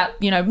think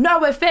that, no,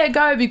 we're fair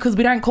go because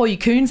we don't call you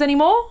coons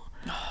anymore.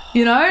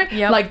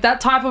 That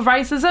type of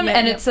racism.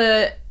 It's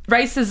a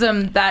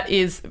racism that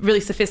is really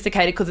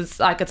sophisticated because it's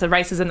a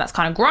racism that's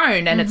kind of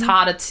grown and it's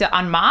harder to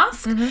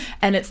unmask,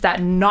 and it's that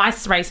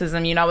nice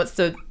racism, it's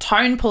the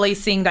tone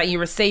policing that you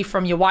receive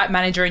from your white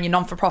manager and your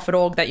non-for-profit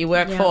org that you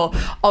work for.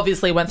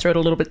 Obviously went through it a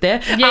little bit there.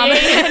 Name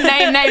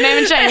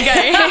and shame. Go.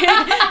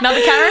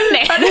 Another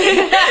Karen.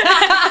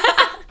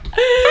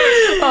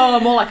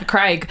 Oh, more like a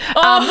Craig.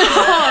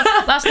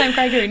 Last name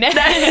Craig who?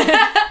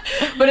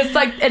 But it's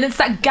it's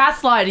that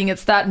gaslighting,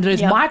 it's that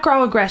those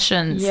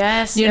microaggressions.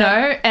 Yes.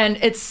 And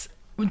it's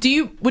would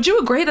you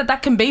agree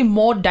that can be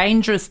more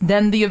dangerous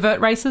than the overt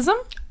racism?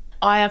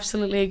 I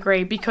absolutely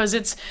agree, because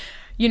it's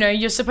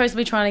you're supposed to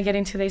be trying to get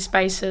into these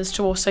spaces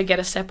to also get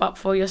a step up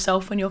for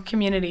yourself and your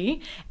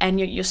community, and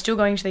you're still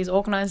going to these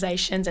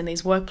organisations and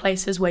these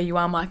workplaces where you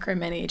are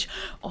micromanaged.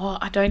 Or,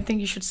 I don't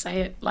think you should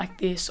say it like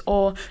this.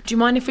 Or, do you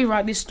mind if we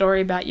write this story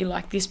about you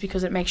like this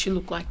because it makes you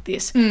look like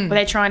this? Where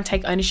they try and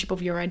take ownership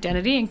of your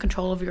identity and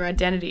control of your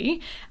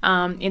identity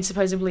in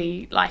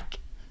supposedly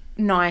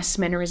nice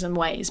mannerism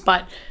ways.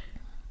 But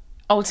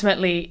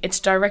ultimately, it's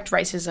direct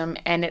racism,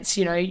 and it's,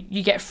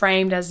 you get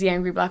framed as the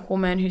angry black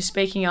woman who's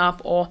speaking up,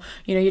 or,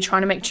 you're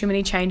trying to make too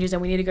many changes and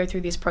we need to go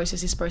through this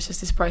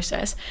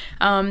process.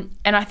 And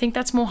I think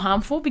that's more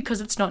harmful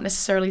because it's not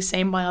necessarily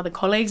seen by other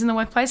colleagues in the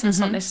workplace, and it's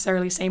not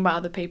necessarily seen by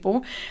other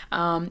people.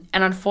 And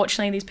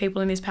unfortunately, these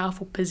people in these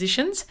powerful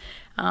positions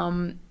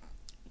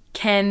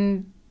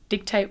can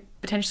dictate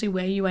potentially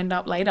where you end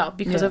up later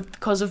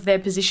because of their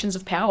positions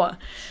of power.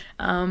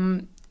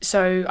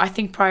 So I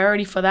think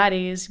priority for that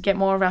is get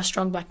more of our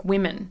strong black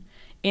women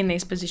in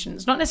these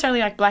positions. Not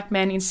necessarily black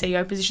men in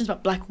CEO positions,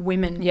 but black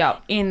women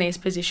in these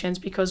positions,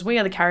 because we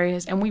are the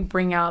carriers and we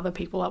bring our other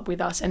people up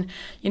with us. And,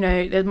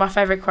 there's my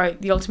favourite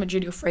quote, the ultimate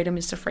duty of freedom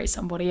is to free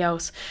somebody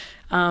else.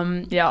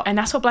 And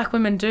that's what black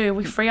women do.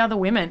 We free other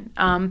women,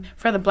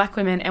 free other black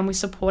women, and we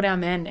support our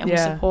men and we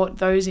support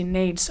those in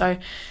need. So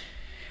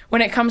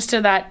when it comes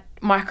to that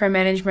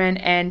micromanagement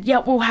and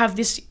we'll have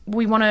this,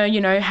 we want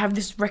to have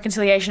this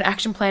reconciliation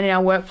action plan in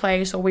our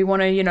workplace, or we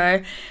want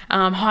to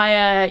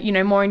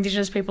hire more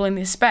Indigenous people in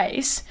this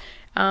space,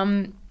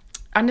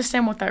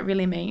 understand what that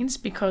really means,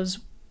 because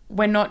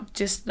we're not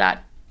just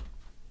that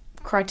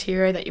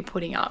criteria that you're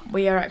putting up.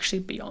 We are actually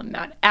beyond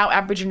that. Our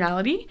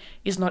Aboriginality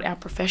is not our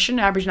profession.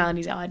 Our Aboriginality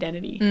is our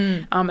identity.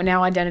 And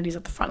our identity is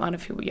at the front line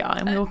of who we are,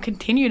 and we will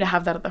continue to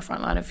have that at the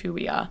front line of who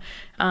we are,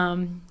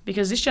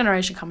 because this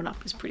generation coming up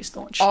is pretty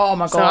staunch. Oh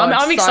my God. So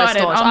I'm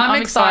excited.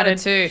 I'm excited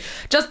too.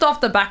 Just off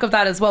the back of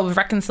that as well, with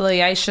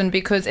reconciliation,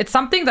 because it's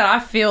something that I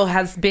feel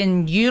has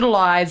been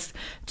utilised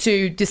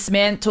to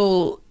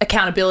dismantle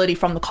accountability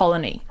from the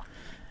colony.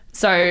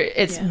 So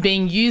it's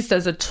being used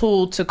as a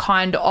tool to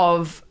kind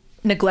of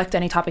neglect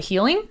any type of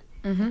healing.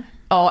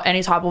 or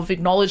any type of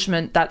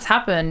acknowledgement that's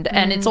happened.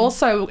 And it's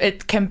also,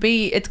 it can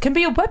be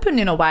a weapon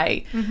in a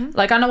way.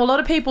 Like, I know a lot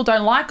of people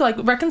don't like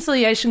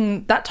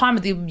reconciliation that time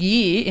of the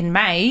year in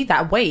May,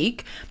 that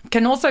week,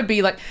 can also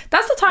be like,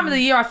 that's the time of the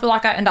year I feel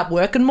like I end up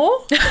working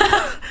more.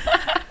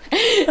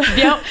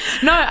 Yeah.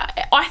 No,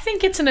 I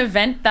think it's an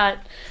event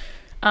that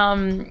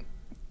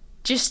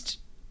just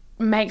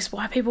makes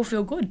white people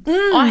feel good.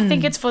 I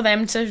think it's for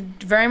them to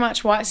very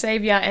much white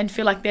saviour and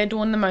feel like they're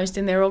doing the most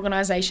in their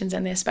organisations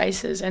and their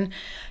spaces. And,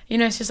 you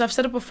know, it's just, I've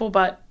said it before,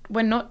 but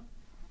we're not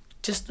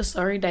just the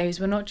sorry days.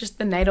 We're not just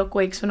the NAIDOC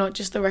weeks. We're not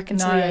just the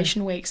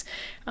reconciliation weeks.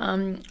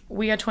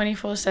 We are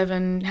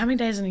 24/7. How many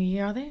days in a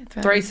year are there?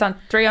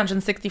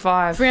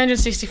 365.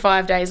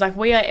 365 days. Like,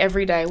 we are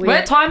every day. We're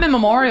at time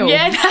immemorial.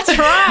 Yeah, that's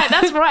right.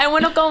 That's right. And we're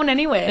not going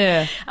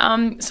anywhere.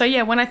 Yeah. So,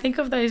 yeah, when I think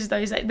of those,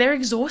 they're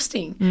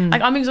exhausting.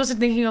 Like, I'm exhausted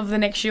thinking of the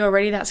next year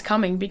already that's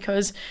coming,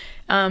 because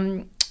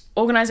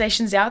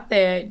organisations out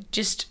there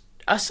just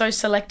are so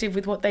selective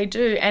with what they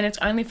do, and it's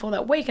only for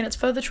that week, and it's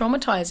further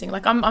traumatizing.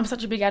 Like, I'm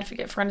such a big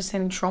advocate for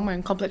understanding trauma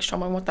and complex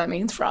trauma and what that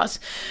means for us.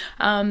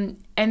 And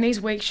these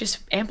weeks just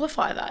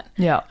amplify that.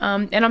 Yeah.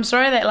 And I'm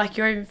sorry that, like,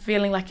 you're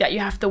feeling like that you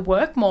have to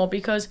work more,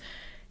 because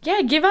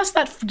give us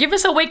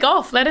a week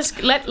off.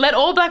 Let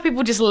all black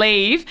people just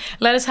leave.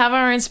 Let us have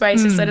our own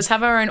spaces. Let us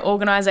have our own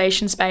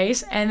organisation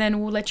space, and then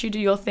we'll let you do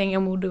your thing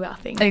and we'll do our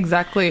thing.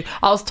 Exactly.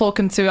 I was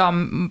talking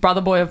to brother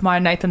boy of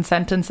mine, Nathan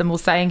Sentence, and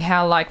was saying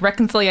how, like,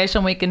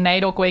 Reconciliation Week and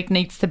NAIDOC Week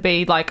needs to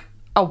be like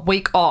a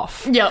week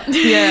off. Yep.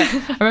 Yeah.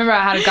 I remember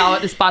I had to go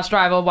at this bus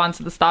driver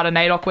once at the start of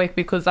NAIDOC Week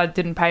because I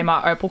didn't pay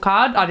my Opal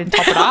card. I didn't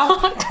top it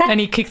up. And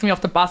he kicked me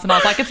off the bus, and I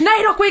was like, it's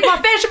NAIDOC Week,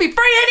 my fare should be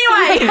free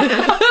anyway.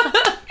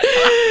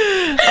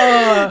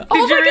 Did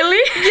you really?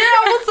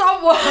 I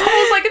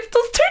was like, it's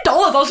 $2.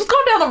 I was just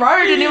going down the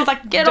road, and he was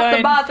like, get off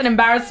the bus, and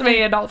embarrassed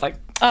me, and I was like,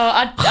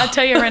 I'll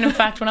tell you a random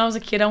fact. When I was a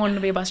kid, I wanted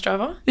to be a bus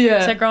driver.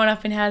 Yeah. So growing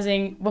up in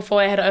housing,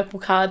 before I had Opal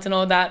cards and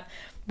all that,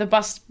 the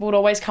bus would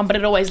always come, but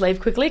it'd always leave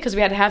quickly because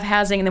we had to have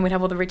housing, and then we'd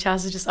have all the rich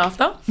houses just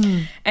after.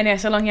 And yeah,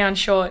 so long yarn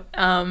short,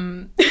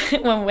 when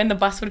the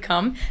bus would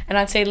come and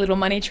I'd see a little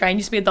money train,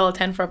 used to be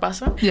 $1.10 for a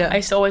busser. Yeah. I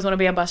used to always want to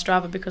be a bus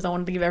driver because I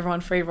wanted to give everyone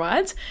free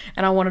rides,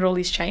 and I wanted all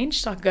these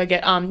change, so I could go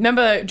get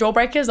remember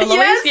jawbreakers on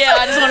lollies? Yes. Yeah,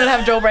 I just wanted to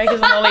have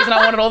jawbreakers on lollies, and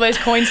I wanted all those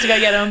coins to go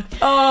get them.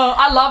 oh,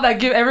 I love that.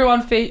 Give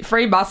everyone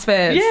free bus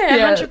fares.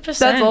 Yeah, 100%.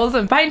 That's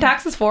awesome. Paying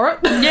taxes for it.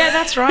 Yeah,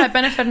 that's right.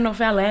 Benefiting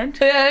off our land.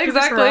 Yeah,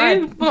 exactly.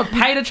 right. We're gonna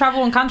pay to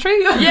travel in country.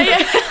 Yeah.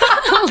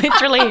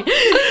 Literally. I'm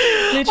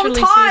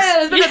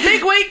tired. It's been a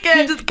big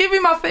weekend. Just give me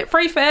my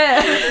free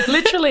fare.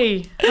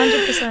 Literally,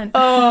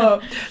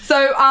 100%.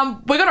 So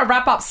we're going to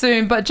wrap up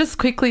soon, but just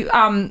quickly,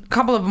 a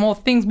couple of more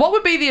things. What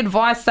would be the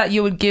advice that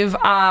you would give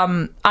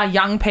our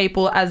young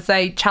people as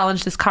they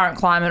challenge this current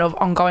climate of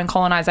ongoing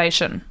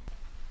colonisation?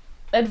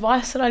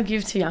 Advice that I'd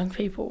give to young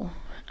people.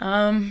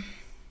 I'd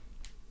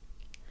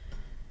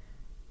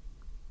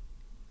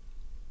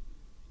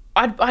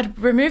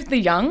remove the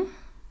young.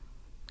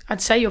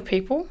 I'd say your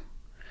people.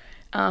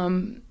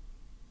 And,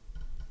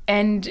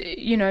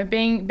 you know,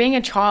 being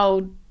a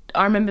child,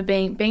 I remember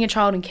being a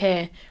child in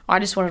care, I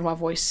just wanted my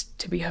voice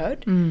to be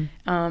heard. And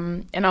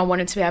I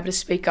wanted to be able to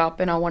speak up,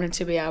 and I wanted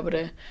to be able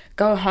to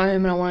go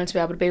home, and I wanted to be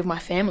able to be with my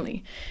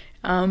family.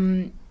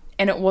 And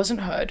it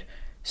wasn't heard.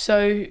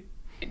 So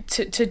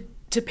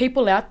to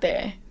people out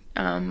there,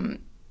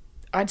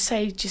 I'd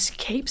say just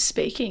keep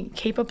speaking,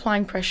 keep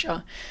applying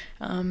pressure.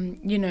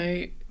 You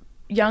know,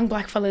 young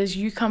black fellas,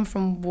 you come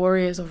from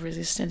warriors of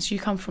resistance, you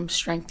come from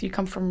strength, you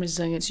come from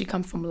resilience, you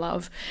come from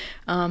love.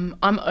 I'm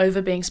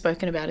over being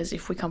spoken about as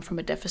if we come from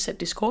a deficit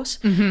discourse.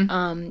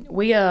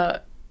 We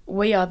are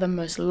the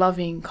most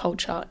loving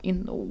culture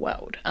in the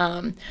world.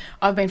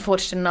 I've been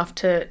fortunate enough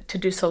to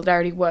do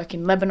solidarity work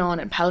in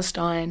Lebanon and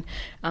Palestine,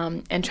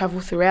 and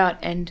travel throughout,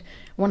 and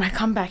when I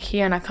come back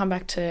here and I come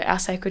back to our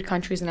sacred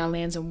countries and our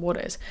lands and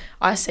waters,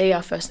 I see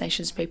our First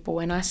Nations people,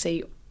 and I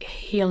see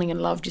healing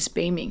and love just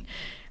beaming.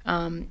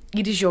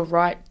 It is your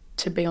right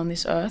to be on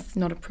this earth,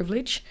 not a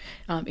privilege.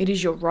 It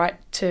is your right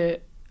to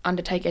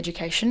undertake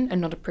education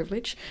and not a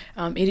privilege.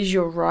 It is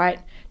your right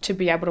to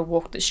be able to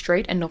walk the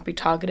street and not be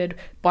targeted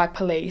by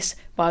police,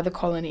 by the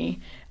colony.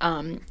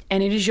 And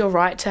it is your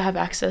right to have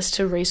access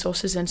to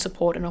resources and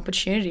support and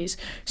opportunities.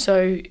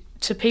 So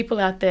to people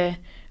out there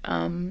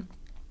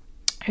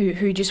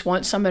who just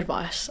want some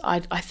advice, I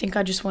think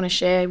I just want to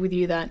share with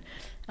you that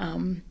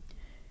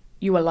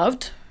you are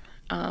loved.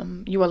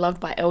 You are loved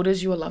by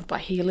elders, you are loved by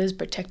healers,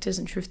 protectors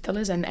and truth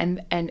tellers,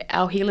 and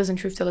our healers and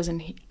truth tellers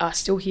are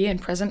still here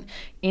and present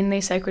in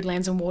these sacred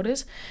lands and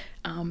waters,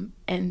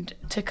 and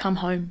to come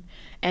home.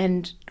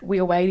 And we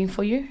are waiting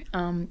for you.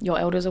 Your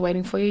elders are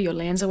waiting for you, your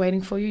lands are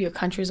waiting for you, your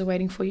countries are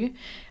waiting for you,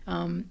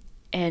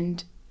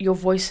 and your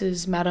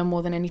voices matter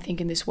more than anything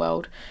in this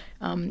world.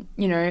 You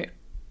know,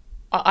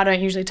 I don't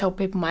usually tell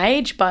people my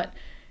age, but,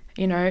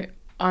 you know,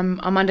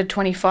 I'm under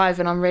 25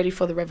 and I'm ready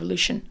for the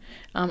revolution.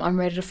 I'm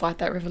ready to fight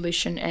that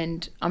revolution,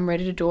 and I'm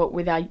ready to do it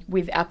with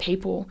our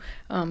people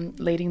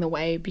leading the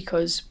way,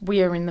 because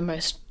we are in the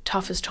most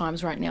toughest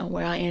times right now,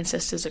 where our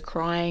ancestors are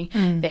crying,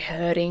 they're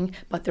hurting,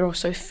 but they're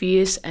also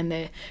fierce, and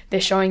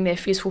they're showing their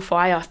fierceful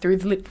fire through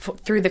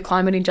the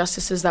climate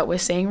injustices that we're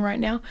seeing right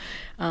now.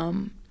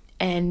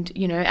 And,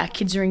 you know, our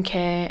kids are in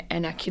care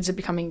and our kids are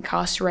becoming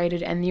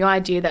incarcerated, and the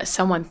idea that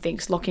someone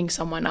thinks locking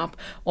someone up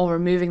or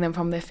removing them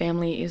from their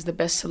family is the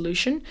best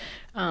solution,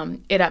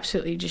 it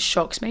absolutely just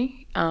shocks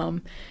me.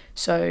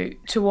 So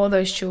to all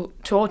those to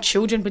all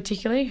children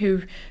particularly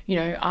who, you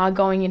know, are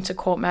going into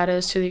court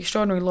matters, to the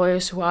extraordinary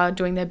lawyers who are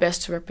doing their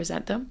best to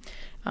represent them,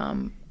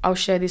 I'll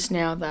share this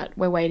now, that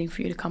we're waiting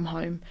for you to come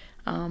home,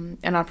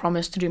 and I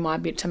promise to do my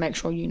bit to make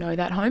sure you know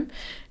that home.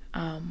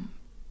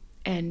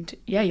 And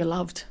yeah, you're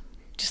loved.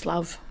 Just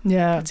love.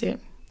 Yeah. That's it.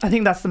 I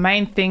think that's the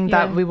main thing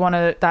that we want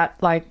to, that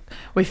like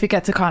we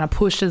forget to kind of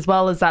push as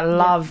well, as that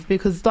love,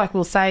 because like we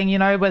were saying, you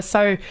know, we're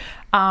so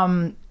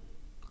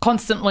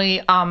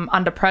constantly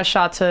under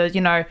pressure to,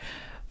 you know,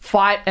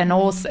 fight and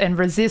also and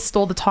resist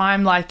all the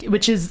time, like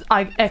which is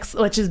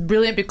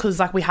brilliant, because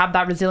like we have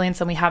that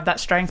resilience and we have that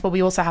strength, but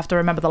we also have to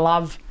remember the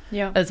love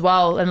as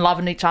well, and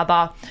loving each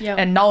other,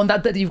 and knowing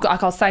that you've got,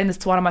 like I was saying this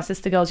to one of my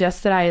sister girls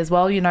yesterday as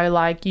well, you know,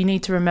 like you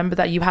need to remember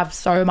that you have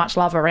so much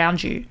love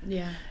around you.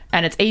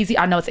 And it's easy,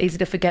 I know it's easy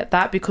to forget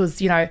that,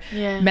 because, you know,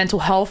 mental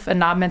health and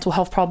mental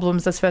health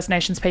problems as First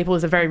Nations people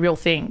is a very real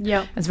thing.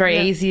 It's very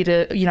easy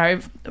to, you know,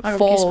 I got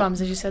fall.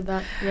 goosebumps as you said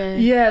that.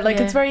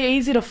 It's very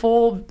easy to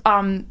fall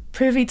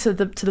privy to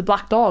the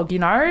black dog, you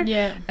know?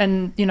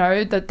 And, you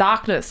know, the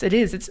darkness, it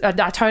is.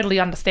 I totally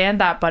understand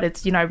that, but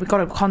it's, you know, we've got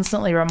to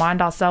constantly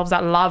remind ourselves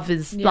that love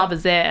is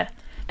there.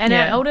 And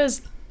our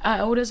elders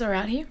are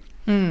out here,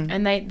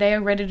 and they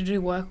are ready to do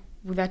work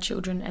with our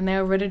children, and they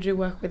are ready to do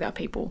work with our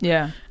people.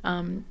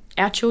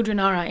 Our children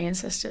are our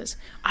ancestors.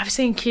 I've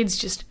seen kids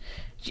just,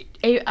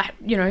 you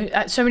know,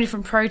 at so many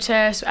different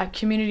protests, at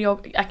community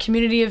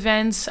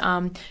events,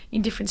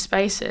 in different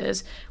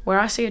spaces, where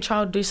I see a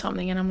child do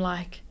something and I'm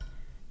like,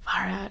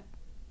 far out,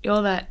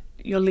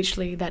 you're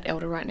literally that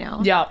elder right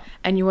now.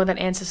 And you are that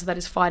ancestor that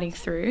is fighting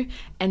through,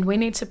 and we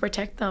need to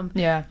protect them.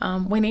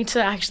 We need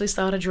to actually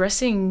start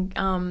addressing,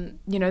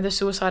 you know, the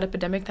suicide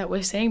epidemic that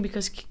we're seeing,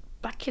 because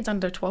black kids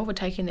under 12 are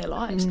taking their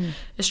lives.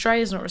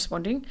 Australia's not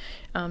responding.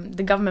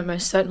 The government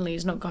most certainly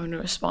is not going to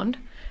respond.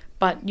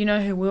 But you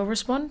know who will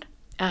respond?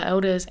 Our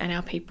elders and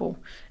our people.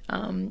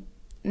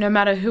 No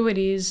matter who it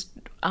is,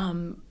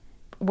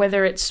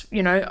 whether it's,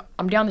 you know,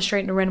 I'm down the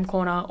street in a random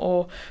corner,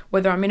 or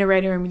whether I'm in a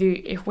radio room with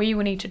you, if we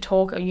need to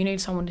talk or you need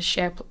someone to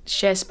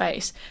share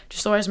space,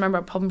 just always remember,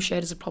 a problem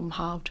shared is a problem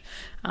halved.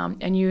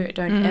 And you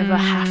don't ever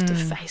have to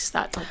face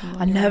that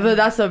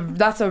problem.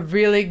 That's a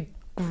really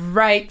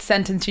great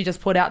sentence you just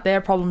put out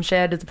there. Problem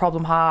shared is a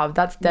problem halved.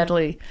 That's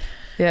deadly.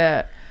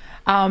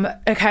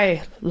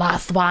 Okay,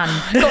 last one.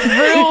 Got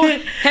real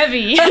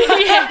heavy. I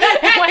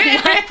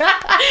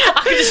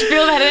could just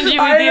feel that energy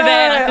with you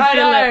there. I could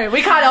feel it.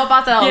 We can't help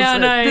ourselves. Yeah, I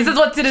know. This is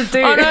what sitters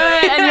do. I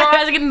know, and your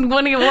eyes are going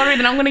to get watery,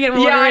 then I'm going to get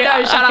watery. Yeah,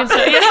 I know. Shut up.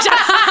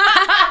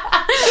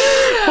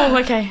 Oh,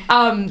 okay.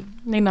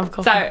 Need another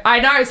coffee. So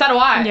I know. So do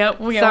I. Yep,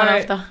 we'll get one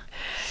after.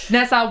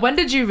 Nessa, when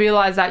did you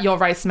realise that your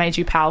race made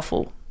you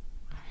powerful?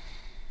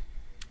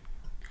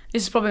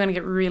 This is probably going to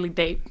get really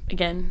deep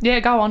again. Yeah,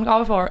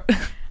 go for it.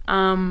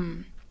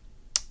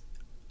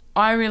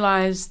 I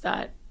realised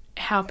that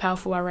how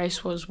powerful our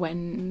race was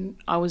when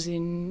I was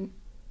in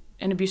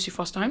an abusive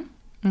foster home.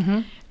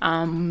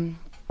 I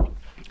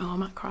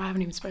might cry. I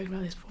haven't even spoken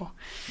about this before.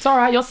 It's all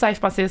right. You're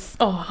safe, my sis.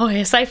 Oh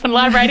yeah, safe on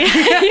live radio.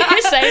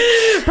 You're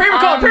safe.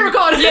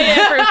 Pre-record.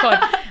 Yeah, pre-record.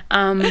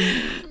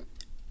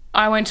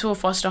 I went to a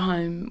foster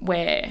home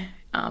where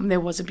there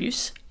was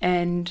abuse,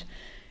 and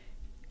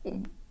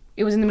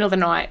it was in the middle of the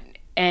night,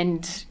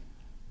 and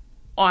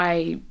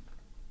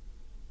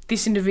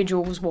this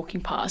individual was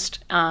walking past,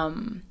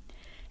 and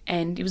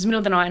it was the middle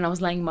of the night, and I was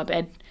laying in my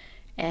bed,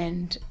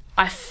 and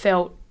I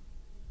felt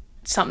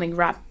something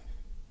wrap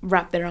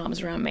their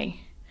arms around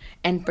me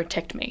and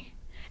protect me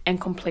and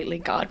completely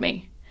guard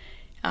me.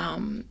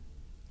 I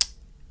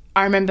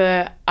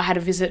remember I had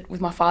a visit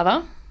with my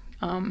father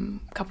a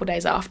couple of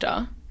days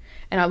after,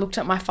 and I looked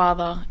at my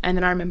father, and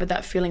then I remember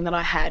that feeling that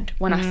I had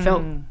when I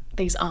felt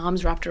these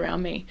arms wrapped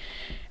around me.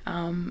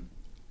 And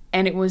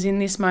it was in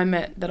this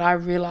moment that I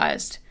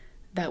realised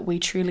that we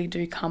truly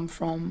do come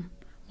from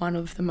one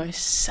of the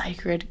most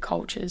sacred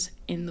cultures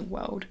in the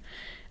world.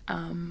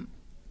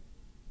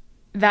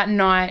 That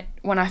night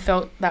when I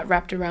felt that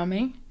wrapped around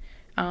me,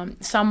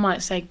 some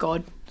might say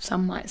God,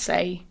 some might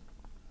say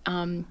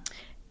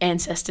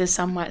ancestors,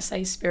 some might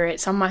say spirit,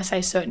 some might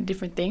say certain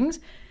different things,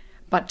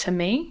 but to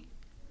me,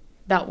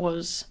 that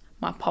was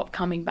my pop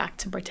coming back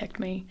to protect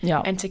me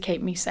and to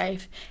keep me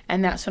safe.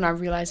 And that's when I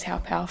realised how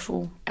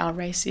powerful our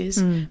race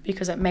is,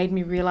 because it made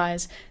me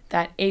realise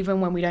that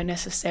even when we don't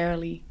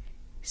necessarily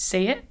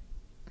see it,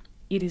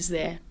 it is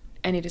there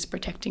and it is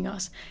protecting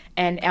us.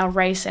 And our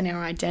race and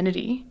our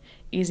identity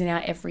is in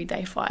our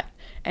everyday fight,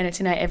 and it's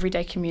in our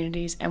everyday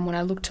communities. And when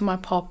I look to my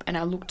pop, and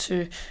I look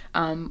to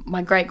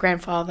my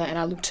great-grandfather, and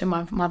I look to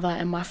my mother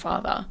and my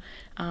father,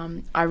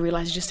 I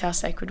realise just how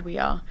sacred we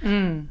are.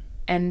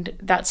 And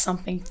that's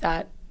something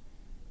that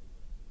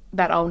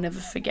that I'll never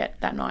forget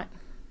that night.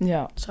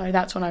 Yeah. So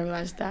that's when I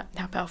realised that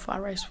how powerful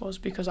our race was,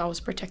 because I was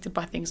protected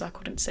by things I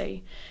couldn't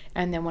see.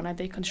 And then when I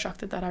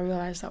deconstructed that, I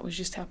realised that was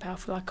just how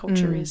powerful our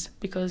culture is,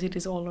 because it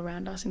is all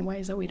around us in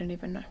ways that we don't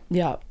even know.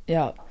 Yeah,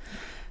 yeah.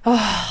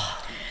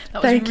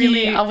 That was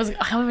really,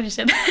 I haven't even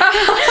said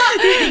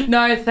that.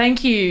 No,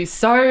 thank you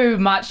so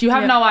much. You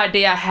have no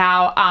idea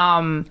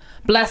how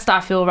blessed I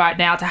feel right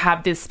now to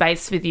have this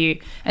space with you,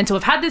 and to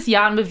have had this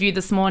yarn with you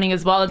this morning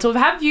as well, and to have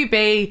had you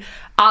be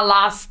our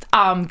last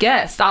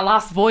guest, our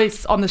last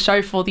voice on the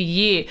show for the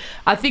year.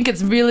 I think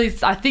it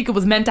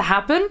was meant to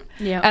happen.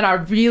 Yeah. And I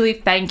really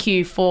thank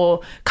you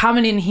for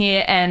coming in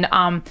here and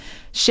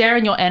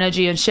sharing your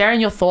energy and sharing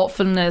your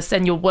thoughtfulness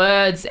and your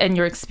words and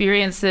your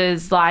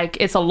experiences. Like,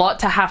 it's a lot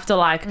to have to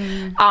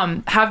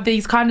have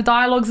these kind of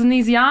dialogues and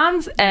these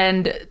yarns,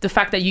 and the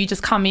fact that you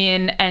just come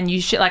in and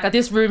you like,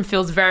 this room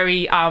feels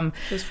very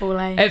Feels full,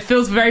 eh? it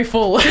feels very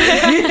full.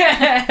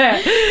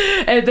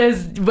 And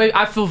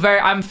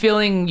I'm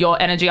feeling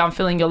your energy, I'm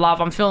feeling your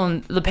love, I'm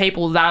feeling the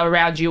people that are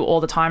around you all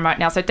the time right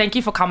now. So thank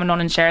you for coming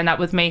on and sharing that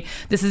with me.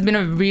 This has been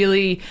a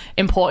really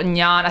important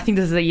yarn. I think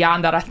this is a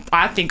yarn that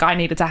I think I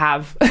needed to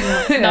have.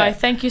 No,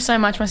 thank you so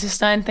much, my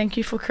sister, and thank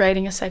you for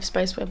creating a safe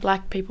space where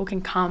Black people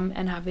can come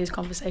and have these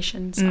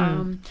conversations.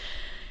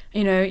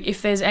 You know,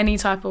 if there's any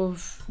type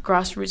of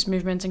grassroots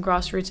movements and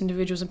grassroots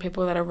individuals and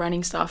people that are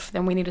running stuff,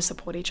 then we need to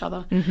support each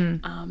other,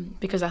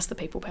 because that's the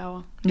people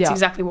power. It's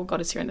exactly what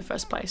got us here in the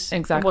first place.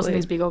 Exactly. It wasn't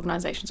these big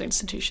organisations or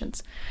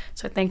institutions.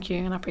 So thank you,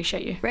 and I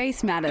appreciate you.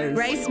 Race matters.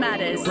 Race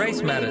matters.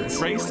 Race matters.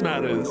 Race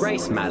matters.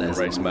 Race matters.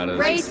 Race matters.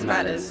 Race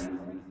matters.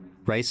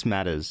 Race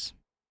matters.